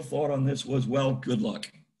initial thought on this was, well, good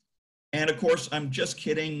luck. And of course, I'm just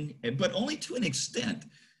kidding, but only to an extent,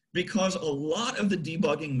 because a lot of the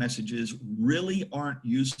debugging messages really aren't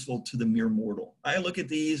useful to the mere mortal. I look at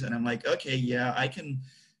these and I'm like, okay, yeah, I can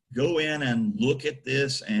go in and look at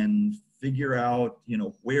this and figure out, you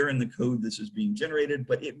know, where in the code this is being generated,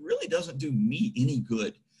 but it really doesn't do me any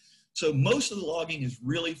good. So most of the logging is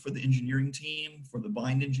really for the engineering team, for the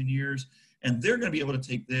BIND engineers, and they're going to be able to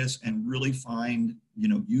take this and really find, you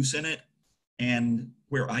know, use in it, and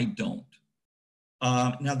where I don't.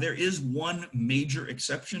 Now there is one major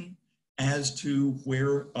exception as to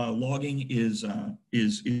where logging is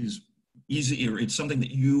easy, or it's something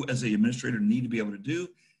that you as the administrator need to be able to do,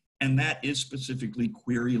 and that is specifically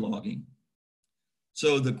query logging.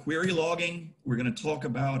 So the query logging we're going to talk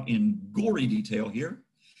about in gory detail here.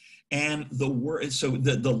 And the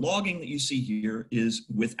logging that you see here is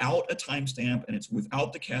without a timestamp, and it's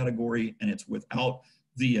without the category, and it's without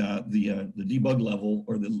the debug level,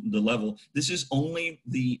 or the level. This is only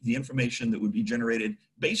the information that would be generated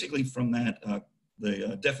basically from that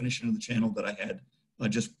the definition of the channel that I had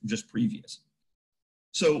just previous.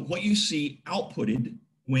 So what you see outputted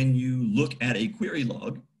when you look at a query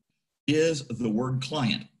log is the word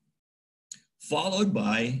client, followed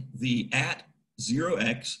by the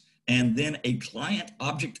 @0x, and then a client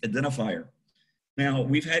object identifier. Now,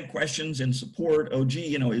 we've had questions in support, oh,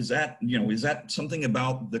 gee, is that something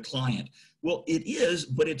about the client? Well, it is,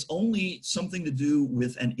 but it's only something to do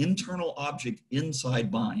with an internal object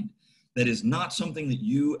inside BIND. That is not something that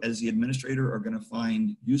you as the administrator are going to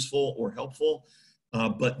find useful or helpful,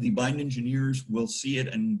 but the BIND engineers will see it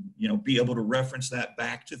and be able to reference that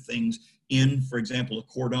back to things in, for example, a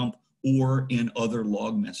core dump or in other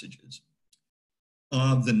log messages.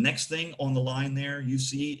 The next thing on the line there you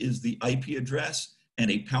see is the IP address and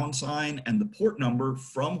a # and the port number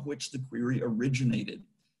from which the query originated.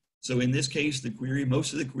 So in this case,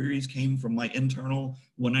 most of the queries came from my internal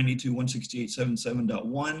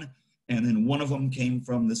 192.168.77.1, and then one of them came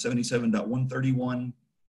from the 77.131.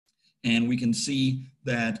 And we can see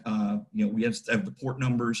that we have the port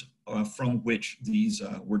numbers from which these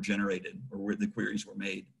were generated, or where the queries were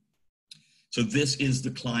made. So this is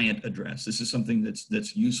the client address. This is something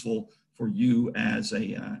that's useful for you as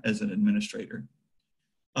an administrator.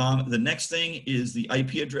 The next thing is the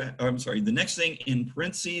IP address. I'm sorry. The next thing in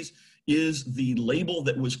parentheses is the label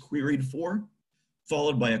that was queried for,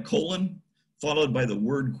 followed by a colon, followed by the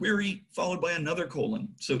word query, followed by another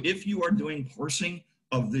colon. So if you are doing parsing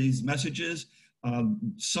of these messages,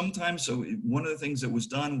 sometimes, so one of the things that was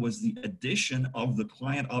done was the addition of the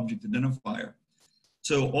client object identifier.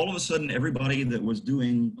 So all of a sudden, everybody that was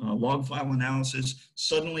doing log file analysis,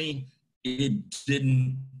 suddenly it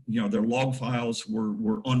didn't, their log files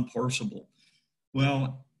were unparsable.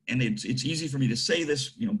 Well, and it's easy for me to say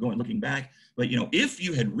this, looking back, but if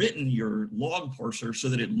you had written your log parser so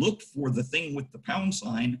that it looked for the thing with the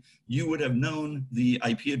 #, you would have known the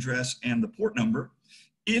IP address and the port number.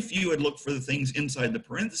 If you had looked for the things inside the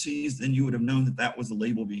parentheses, then you would have known that that was the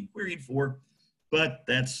label being queried for, but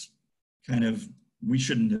that's kind of, we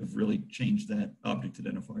shouldn't have really changed that object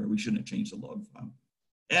identifier. We shouldn't have changed the log file.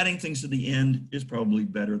 Adding things to the end is probably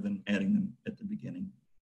better than adding them at the beginning.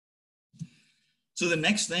 So the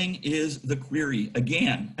next thing is the query.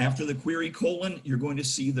 Again, after the query colon, you're going to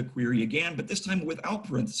see the query again, but this time without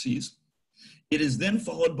parentheses. It is then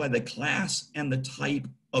followed by the class and the type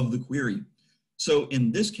of the query. So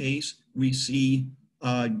in this case, we see,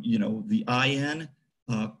 the IN,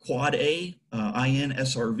 quad A, IN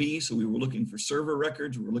SRV. So we were looking for server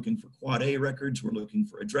records, we were looking for quad A records, we're looking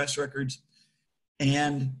for address records.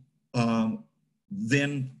 And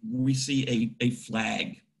then we see a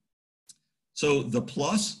flag. So the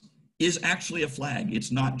plus is actually a flag.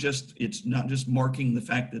 It's not just marking the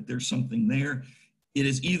fact that there's something there. It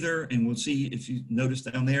is either, and we'll see if you notice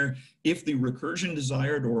down there, if the recursion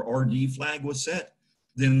desired or RD flag was set,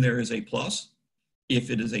 then there is a plus. If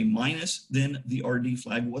it is a minus, then the RD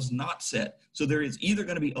flag was not set. So there is either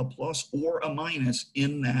going to be a plus or a minus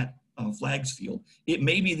in that flags field. It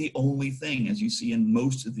may be the only thing, as you see in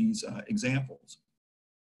most of these examples.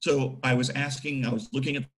 So I was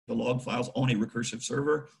looking at the log files on a recursive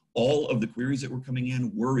server. All of the queries that were coming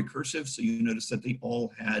in were recursive, so you notice that they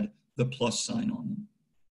all had the plus sign on them.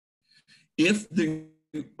 If the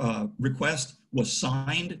request was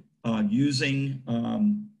signed using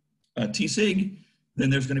TSIG, then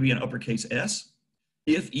there's going to be an uppercase S.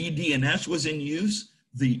 If eDNS was in use,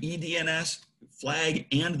 the eDNS flag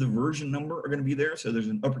and the version number are going to be there. So there's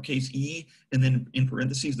an uppercase E and then in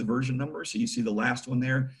parentheses the version number. So you see the last one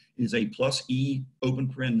there is a +E open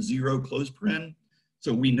paren 0 close paren.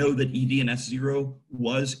 So we know that eDNS 0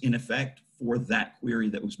 was in effect for that query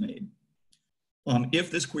that was made. If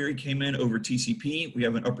this query came in over TCP, we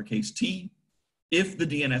have an uppercase T. If the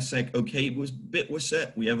DNSSEC OK bit was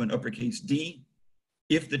set, we have an uppercase D.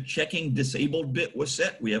 If the checking disabled bit was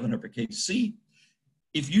set, we have an uppercase C.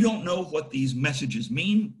 If you don't know what these messages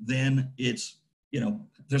mean, then it's,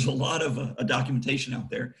 there's a lot of documentation out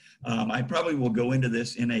there. I probably will go into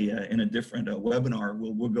this in a different webinar.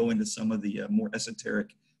 We'll go into some of the more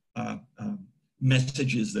esoteric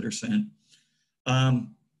messages that are sent.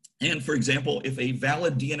 And for example, if a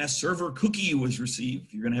valid DNS server cookie was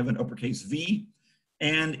received, you're going to have an uppercase V.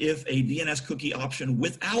 And if a DNS cookie option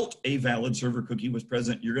without a valid server cookie was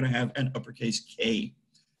present, you're going to have an uppercase K.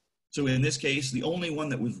 So in this case, the only one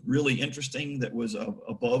that was really interesting that was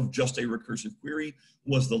above just a recursive query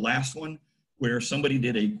was the last one, where somebody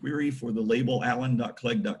did a query for the label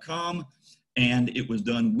allen.clegg.com, and it was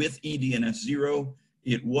done with eDNS 0.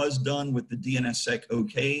 It was done with the DNSSEC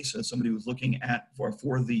OK, so somebody was looking at for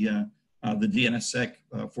the DNSSEC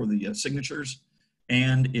for the signatures,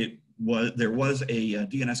 and there was a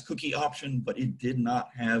DNS cookie option, but it did not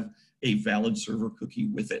have a valid server cookie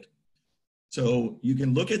with it. So you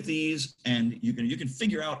can look at these and you can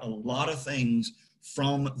figure out a lot of things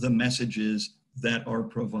from the messages that are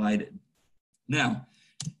provided. Now,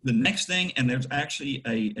 the next thing, and there's actually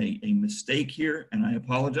a mistake here, and I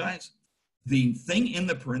apologize. The thing in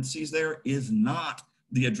the parentheses there is not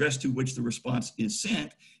the address to which the response is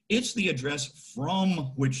sent. It's the address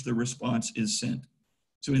from which the response is sent.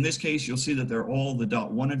 So in this case, you'll see that they're all the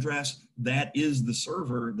 .1 address. That is the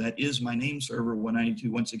server. That is my name server,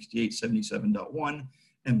 192.168.77.1.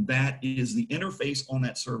 And that is the interface on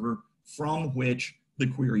that server from which the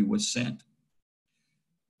query was sent.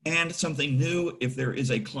 And something new, if there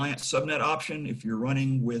is a client subnet option, if you're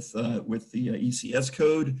running with the ECS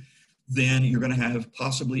code, then you're going to have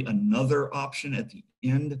possibly another option at the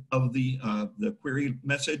end of the query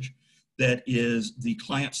message that is the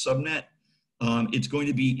client subnet. It's going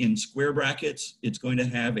to be in square brackets. It's going to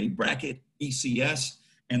have a bracket ECS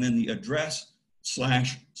and then the address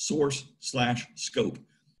 /source/scope.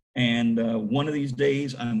 And one of these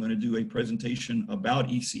days, I'm going to do a presentation about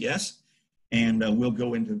ECS, and we'll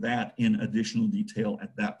go into that in additional detail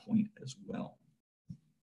at that point as well.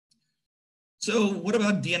 So what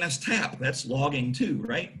about DNS tap? That's logging too,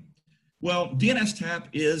 right? Well, DNS tap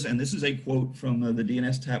is, and this is a quote from the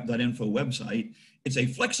dnstap.info website, it's a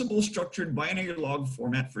flexible structured binary log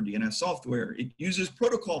format for DNS software. It uses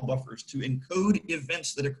protocol buffers to encode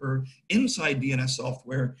events that occur inside DNS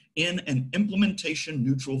software in an implementation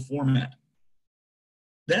neutral format.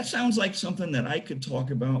 That sounds like something that I could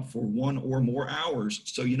talk about for 1 or more hours.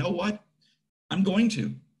 So you know what? I'm going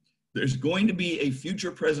to. There's going to be a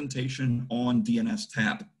future presentation on DNS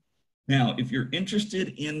tap. Now, if you're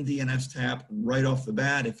interested in DNS tap right off the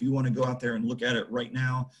bat, if you want to go out there and look at it right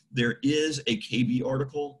now, there is a KB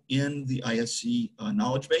article in the ISC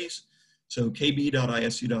knowledge base. So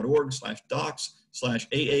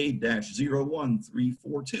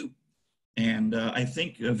kb.isc.org/docs/AA-01342. And I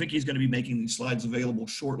think Vicky's going to be making these slides available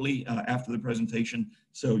shortly after the presentation.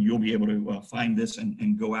 So you'll be able to find this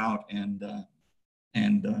and go out and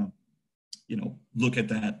look at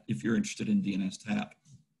that if you're interested in DNS tap.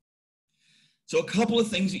 So a couple of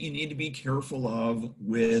things that you need to be careful of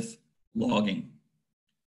with logging.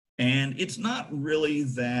 And it's not really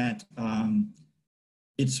that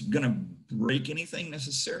it's going to break anything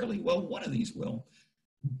necessarily. Well, one of these will.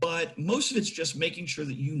 But most of it's just making sure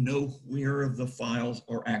that you know where the files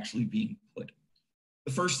are actually being put.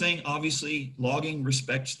 The first thing, obviously, logging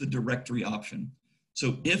respects the directory option.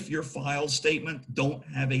 So if your file statement don't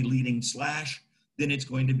have a leading slash, then it's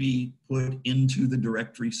going to be put into the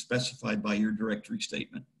directory specified by your directory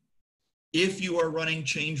statement. If you are running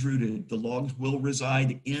change rooted, the logs will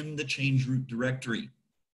reside in the change root directory.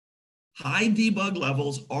 High debug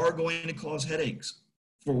levels are going to cause headaches.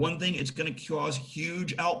 For one thing, it's going to cause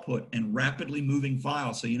huge output and rapidly moving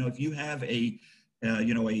files. So, if you have a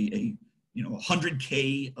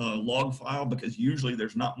 100K log file, because usually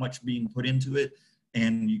there's not much being put into it,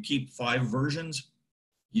 and you keep 5 versions,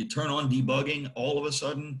 you turn on debugging, all of a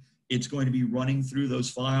sudden, it's going to be running through those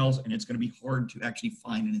files, and it's going to be hard to actually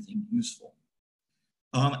find anything useful.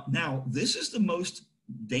 Now, this is the most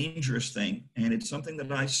dangerous thing, and it's something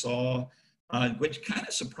that I saw which kind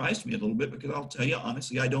of surprised me a little bit, because I'll tell you,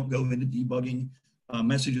 honestly, I don't go into debugging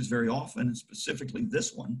messages very often, and specifically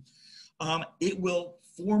this one. It will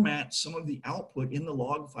format some of the output in the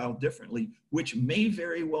log file differently, which may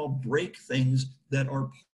very well break things that are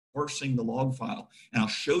parsing the log file. And I'll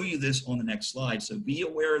show you this on the next slide. So be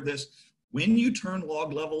aware of this. When you turn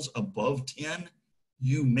log levels above 10,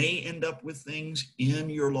 you may end up with things in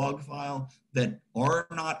your log file that are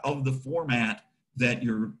not of the format that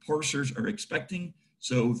your parsers are expecting.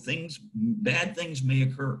 So bad things may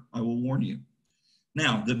occur. I will warn you.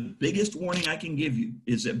 Now, the biggest warning I can give you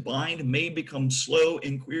is that BIND may become slow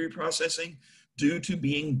in query processing due to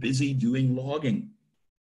being busy doing logging.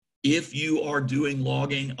 If you are doing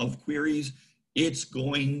logging of queries, it's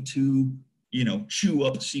going to, chew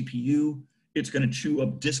up CPU, it's going to chew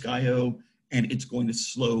up disk I/O, and it's going to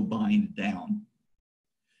slow BIND down.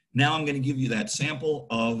 Now I'm going to give you that sample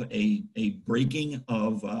of a breaking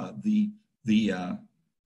of the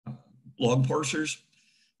log parsers.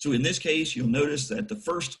 So in this case, you'll notice that the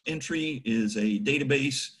first entry is a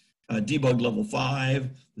database debug level 5.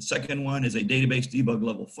 The second one is a database debug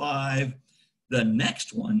level 5. The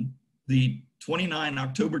next one, the 29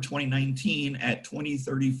 October 2019 at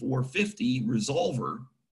 203450 resolver,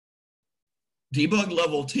 debug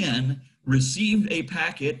level 10 received a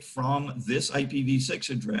packet from this IPv6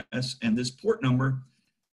 address and this port number,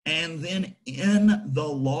 and then in the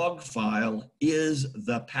log file is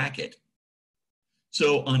the packet.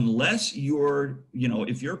 So unless you're,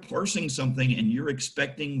 if you're parsing something and you're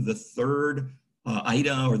expecting the third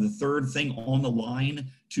item or the third thing on the line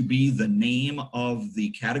to be the name of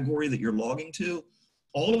the category that you're logging to,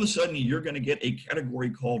 all of a sudden you're going to get a category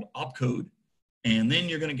called opcode, and then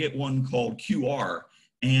you're going to get one called QR.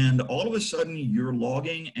 And all of a sudden you're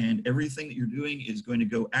logging and everything that you're doing is going to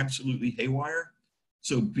go absolutely haywire.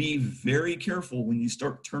 So be very careful when you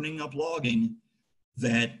start turning up logging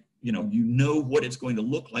that you know what it's going to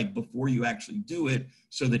look like before you actually do it,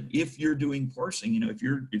 so that if you're doing parsing, if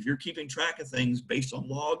you're keeping track of things based on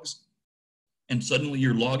logs and suddenly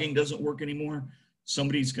your logging doesn't work anymore,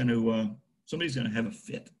 somebody's going to have a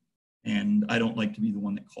fit. And I don't like to be the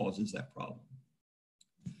one that causes that problem.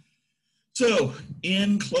 So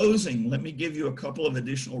in closing, let me give you a couple of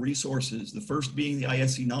additional resources. The first being the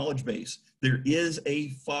ISC knowledge base. There is a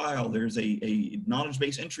file, there's a knowledge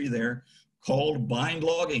base entry there called BIND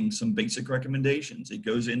logging, some basic recommendations. It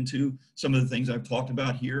goes into some of the things I've talked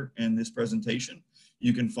about here in this presentation.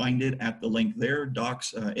 You can find it at the link there,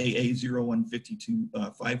 docs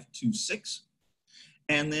AA0152526.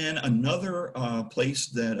 And then another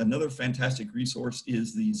another fantastic resource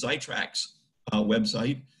is the Zytrax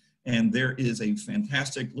website. And there is a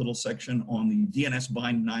fantastic little section on the DNS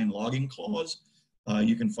bind 9 logging clause.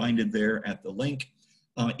 You can find it there at the link.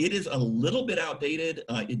 It is a little bit outdated.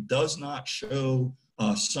 It does not show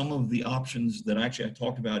some of the options that actually I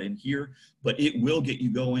talked about in here, but it will get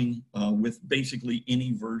you going with basically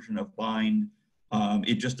any version of BIND.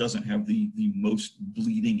 It just doesn't have the most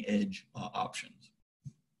bleeding edge options.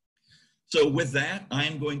 So with that, I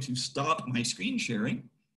am going to stop my screen sharing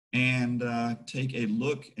and take a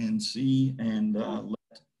look and see and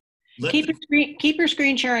keep your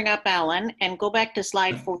screen sharing up, Alan, and go back to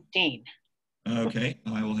slide 14. Okay,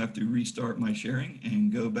 I will have to restart my sharing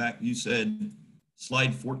and go back. You said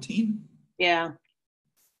slide 14? Yeah.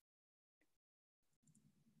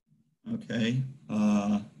 Okay.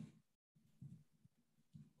 Hold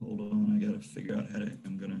on, I got to figure out how to,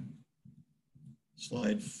 I'm going to,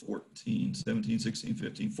 slide 14, 17, 16,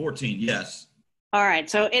 15, 14, yes. All right,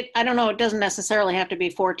 so I don't know, it doesn't necessarily have to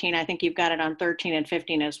be 14. I think you've got it on 13 and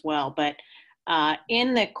 15 as well. But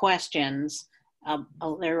in the questions,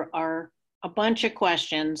 there are a bunch of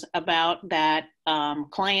questions about that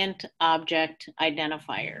client object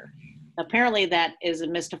identifier. Apparently that is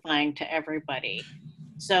mystifying to everybody.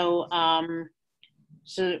 So,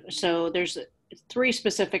 so there's 3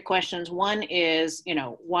 specific questions. One is,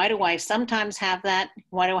 why do I sometimes have that?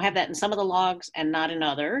 Why do I have that in some of the logs and not in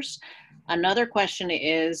others? Another question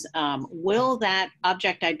is, will that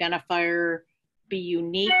object identifier be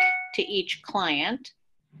unique to each client?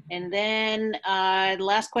 And then the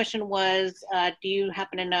last question was, do you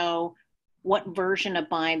happen to know what version of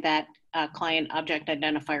BIND that client object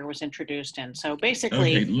identifier was introduced in? So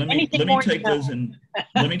basically, okay, let me take those in.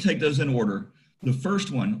 Let me take those in order. The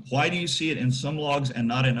first one, why do you see it in some logs and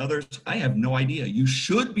not in others? I have no idea. You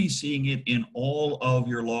should be seeing it in all of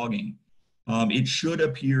your logging. It should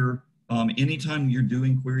appear anytime you're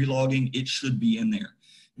doing query logging, it should be in there.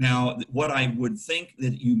 Now, what I would think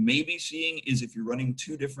that you may be seeing is if you're running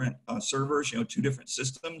 2 different servers, 2 different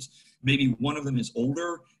systems, maybe one of them is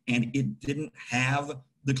older and it didn't have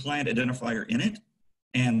the client identifier in it.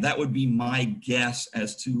 And that would be my guess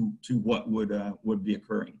as to what would be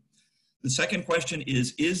occurring. The second question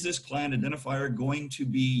is this client identifier going to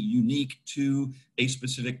be unique to a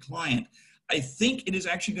specific client? I think it is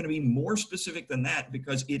actually going to be more specific than that,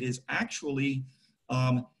 because it is actually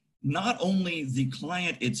not only the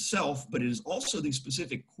client itself, but it is also the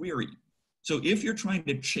specific query. So if you're trying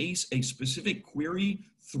to chase a specific query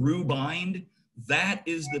through BIND, that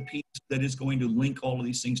is the piece that is going to link all of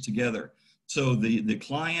these things together. So the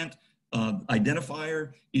client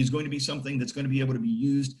identifier is going to be something that's going to be able to be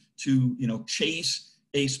used to, chase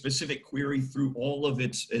a specific query through all of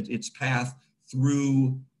its path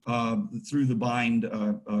through the BIND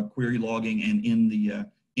query logging and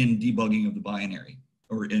in debugging of the binary,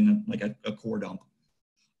 or in like a core dump.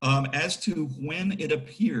 As to when it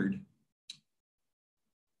appeared,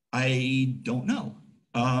 I don't know.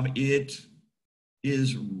 It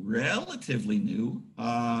is relatively new,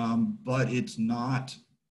 but it's not.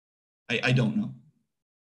 I don't know.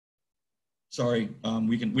 Sorry.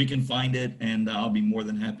 We can find it, and I'll be more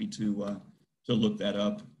than happy to look that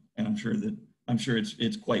up. And I'm sure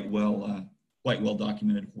it's quite well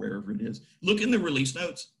documented wherever it is. Look in the release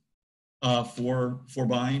notes for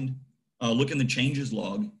BIND. Look in the changes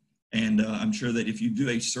log, and I'm sure that if you do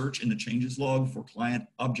a search in the changes log for client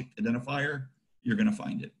object identifier, you're going to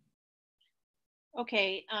find it.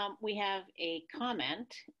 Okay, we have a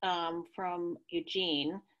comment from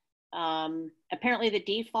Eugene. Apparently the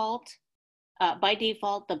default, by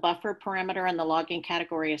default, the buffer parameter in the logging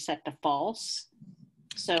category is set to false.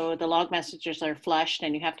 So the log messages are flushed,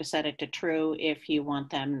 and you have to set it to true if you want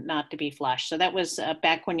them not to be flushed. So that was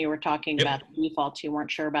back when you were talking about defaults, you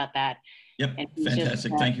weren't sure about that. Yep,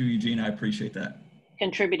 fantastic. Thank you, Eugene. I appreciate that.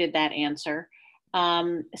 Contributed that answer.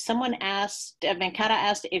 Someone asked, Venkata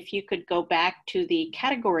asked if you could go back to the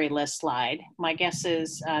category list slide. My guess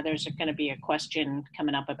is there's going to be a question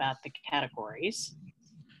coming up about the categories.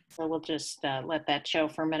 So we'll just let that show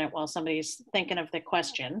for a minute while somebody's thinking of the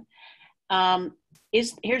question.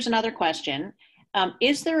 Here's another question.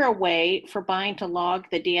 Is there a way for BIND to log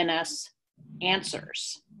the DNS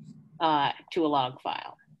answers to a log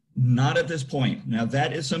file? Not at this point. Now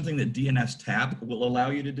that is something that DNS tap will allow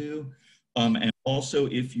you to do. And also,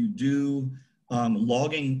 if you do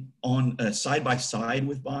logging on side by side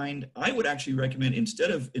with BIND, I would actually recommend,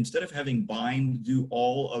 instead of having BIND do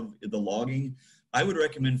all of the logging, I would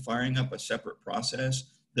recommend firing up a separate process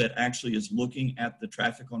that actually is looking at the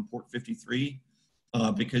traffic on port 53,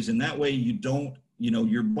 because in that way you don't,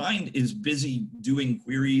 your BIND is busy doing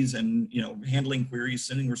queries and, handling queries,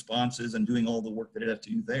 sending responses, and doing all the work that it has to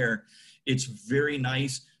do there. It's very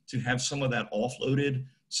nice to have some of that offloaded,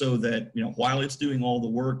 so that, while it's doing all the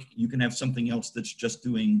work, you can have something else that's just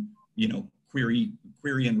doing, query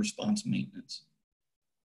and response maintenance.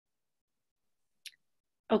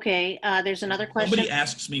 Okay, there's another question. Somebody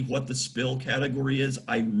asks me what the spill category is.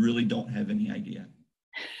 I really don't have any idea.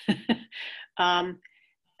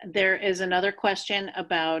 There is another question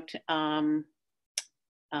about,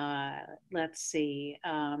 let's see,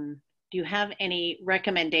 do you have any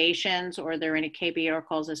recommendations, or are there any KBR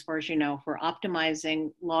calls, as far as you know, for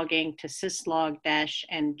optimizing logging to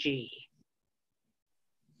syslog-ng?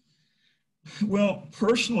 Well,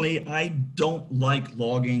 personally, I don't like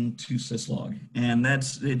logging to syslog, and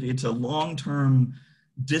it's a long-term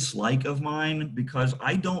dislike of mine, because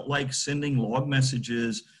I don't like sending log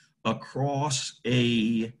messages across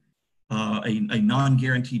a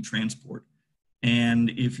non-guaranteed transport. And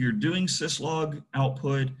if you're doing syslog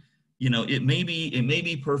output, it may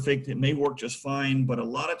be perfect, it may work just fine, but a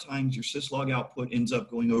lot of times your syslog output ends up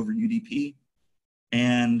going over UDP.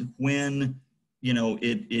 And when,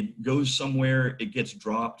 it goes somewhere, it gets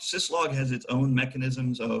dropped. Syslog has its own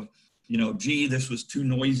mechanisms of, gee, this was too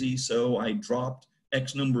noisy, so I dropped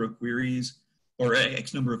X number of queries or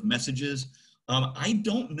X number of messages. I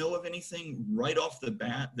don't know of anything right off the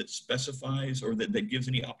bat that specifies or that gives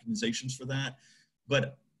any optimizations for that.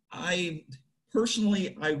 But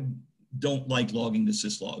personally, I don't like logging to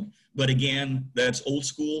syslog. But again, that's old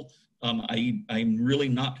school. I'm really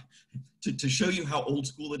not, to show you how old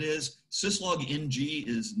school it is, syslog ng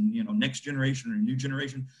is, next generation or new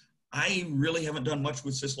generation. I really haven't done much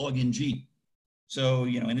with syslog ng. So,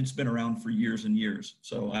 and it's been around for years and years.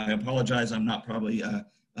 So I apologize, I'm not probably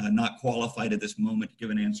not qualified at this moment to give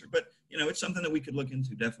an answer, but it's something that we could look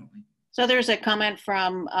into, definitely. So there's a comment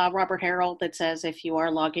from Robert Harold that says, if you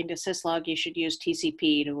are logging to syslog, you should use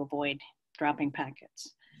TCP to avoid dropping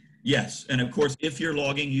packets. Yes, and of course, if you're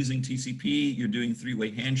logging using TCP, you're doing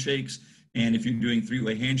three-way handshakes. And if you're doing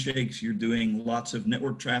three-way handshakes, you're doing lots of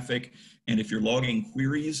network traffic. And if you're logging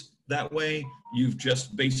queries, that way, you've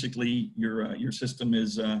just basically, your system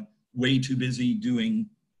is way too busy doing,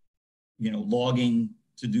 logging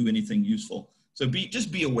to do anything useful. So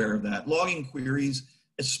just be aware of that. Logging queries,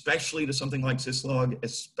 especially to something like syslog,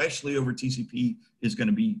 especially over TCP, is going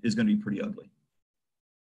to be pretty ugly.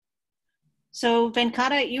 So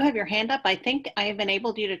Venkata, you have your hand up. I think I have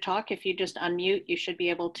enabled you to talk. If you just unmute, you should be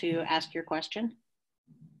able to ask your question.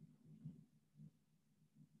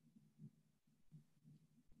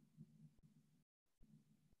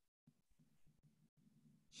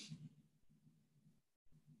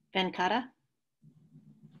 Venkata?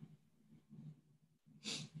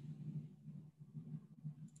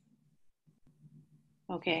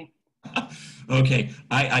 Okay. Okay,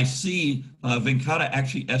 I see Venkata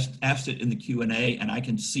actually asked it in the Q&A, and I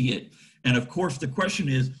can see it. And of course, the question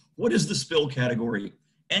is, what is the spill category?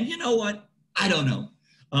 And you know what? I don't know.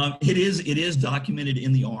 It is documented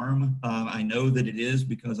in the ARM. I know that it is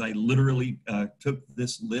because I literally took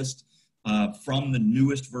this list from the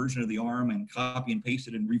newest version of the ARM and copy and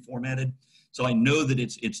pasted and reformatted. So I know that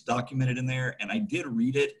it's documented in there, and I did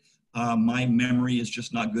read it. My memory is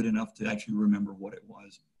just not good enough to actually remember what it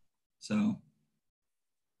was. So.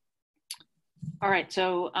 All right,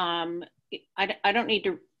 so I don't need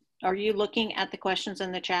to, are you looking at the questions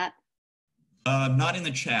in the chat? Not in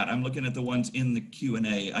the chat. I'm looking at the ones in the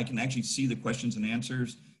Q&A. I can actually see the questions and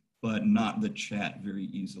answers, but not the chat very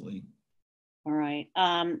easily. All right,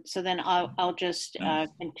 so then I'll just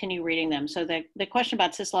continue reading them. So the question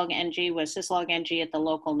about syslog ng was syslog ng at the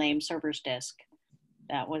local name server's disk.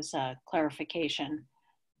 That was clarification.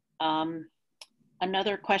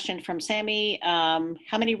 Another question from Sammy,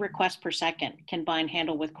 how many requests per second can BIND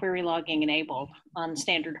handle with query logging enabled on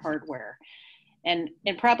standard hardware? And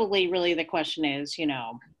probably really the question is,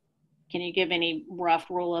 can you give any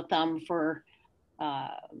rough rule of thumb for,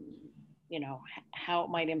 how it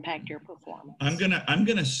might impact your performance? I'm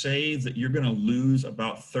gonna say that you're gonna lose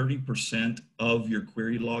about 30% of your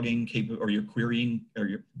query logging or your querying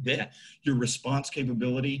or your response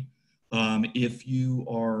capability if you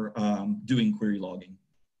are doing query logging.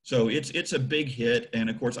 So it's a big hit, and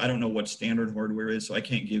of course I don't know what standard hardware is, so I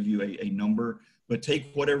can't give you a number. But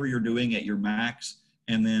take whatever you're doing at your max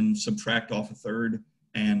and then subtract off a third,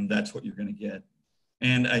 and that's what you're going to get.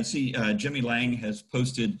 And I see Jimmy Lang has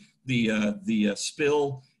posted the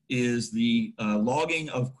spill is the logging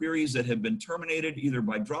of queries that have been terminated either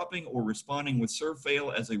by dropping or responding with serve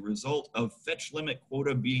fail as a result of fetch limit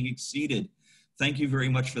quota being exceeded. Thank you very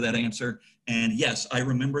much for that answer. And yes, I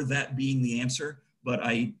remember that being the answer, but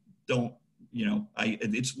I don't,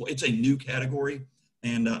 it's a new category,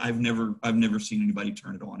 and I've never seen anybody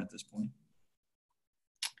turn it on at this point.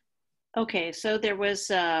 Okay, so there was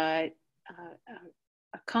a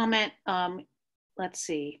comment. Let's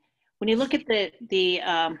see. When you look at the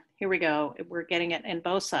here we go. We're getting it in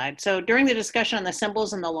both sides. So during the discussion on the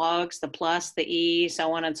symbols and the logs, the plus, the E,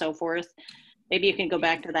 so on and so forth, maybe you can go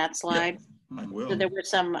back to that slide. Yeah, I will. So there was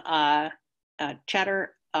some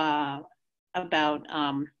chatter about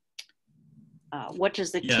what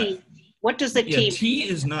does the T? What does the T? T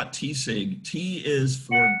is not TSIG. T is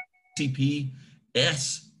for TCP.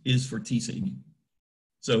 S is for TSIG.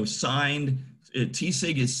 So signed,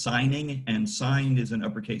 TSIG is signing, and signed is an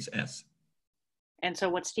uppercase S. And so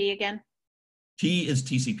what's T again? T is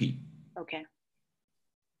TCP. Okay.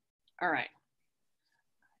 All right.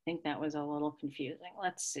 I think that was a little confusing.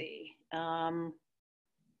 Let's see.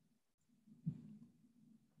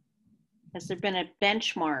 Has there been a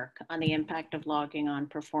benchmark on the impact of logging on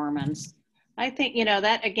performance? I think,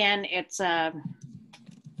 that again, it's the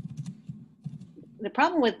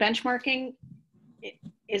problem with benchmarking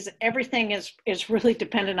is everything is really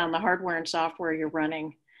dependent on the hardware and software you're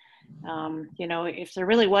running. If there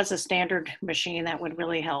really was a standard machine, that would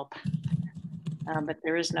really help, but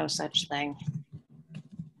there is no such thing.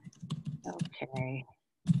 Okay.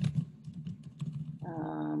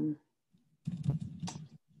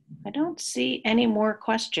 I don't see any more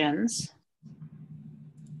questions.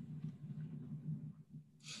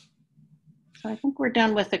 So I think we're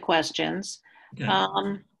done with the questions. Okay.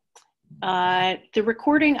 The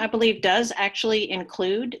recording, I believe, does actually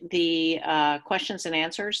include the questions and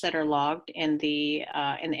answers that are logged in the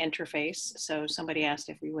interface. So somebody asked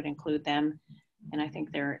if we would include them, and I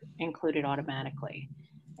think they're included automatically.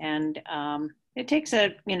 And it takes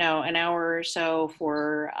an hour or so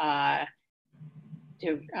for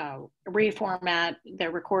to reformat the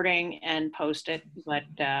recording and post it, but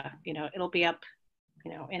it'll be up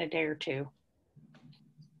in a day or two.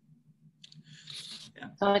 Yeah.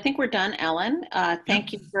 So I think we're done, Alan.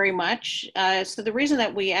 Thank you very much. So the reason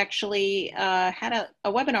that we actually had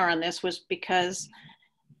a webinar on this was because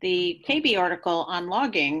the KB article on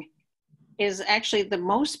logging is actually the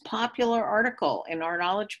most popular article in our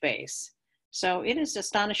knowledge base. So it is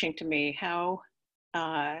astonishing to me how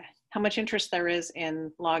much interest there is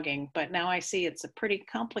in logging, but now I see it's a pretty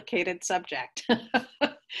complicated subject.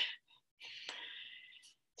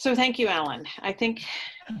 So thank you, Alan. I think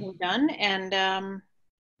we're done, and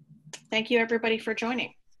thank you everybody for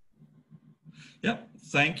joining. Yep,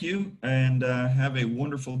 thank you, and have a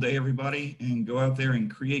wonderful day, everybody, and go out there and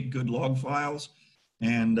create good log files.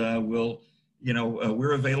 And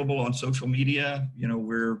we're available on social media. We've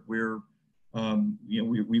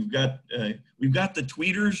got the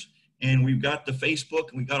tweeters, and we've got the Facebook,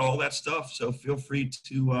 and we've got all that stuff. So feel free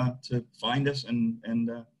to find us and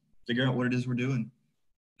figure out what it is we're doing.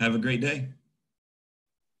 Have a great day.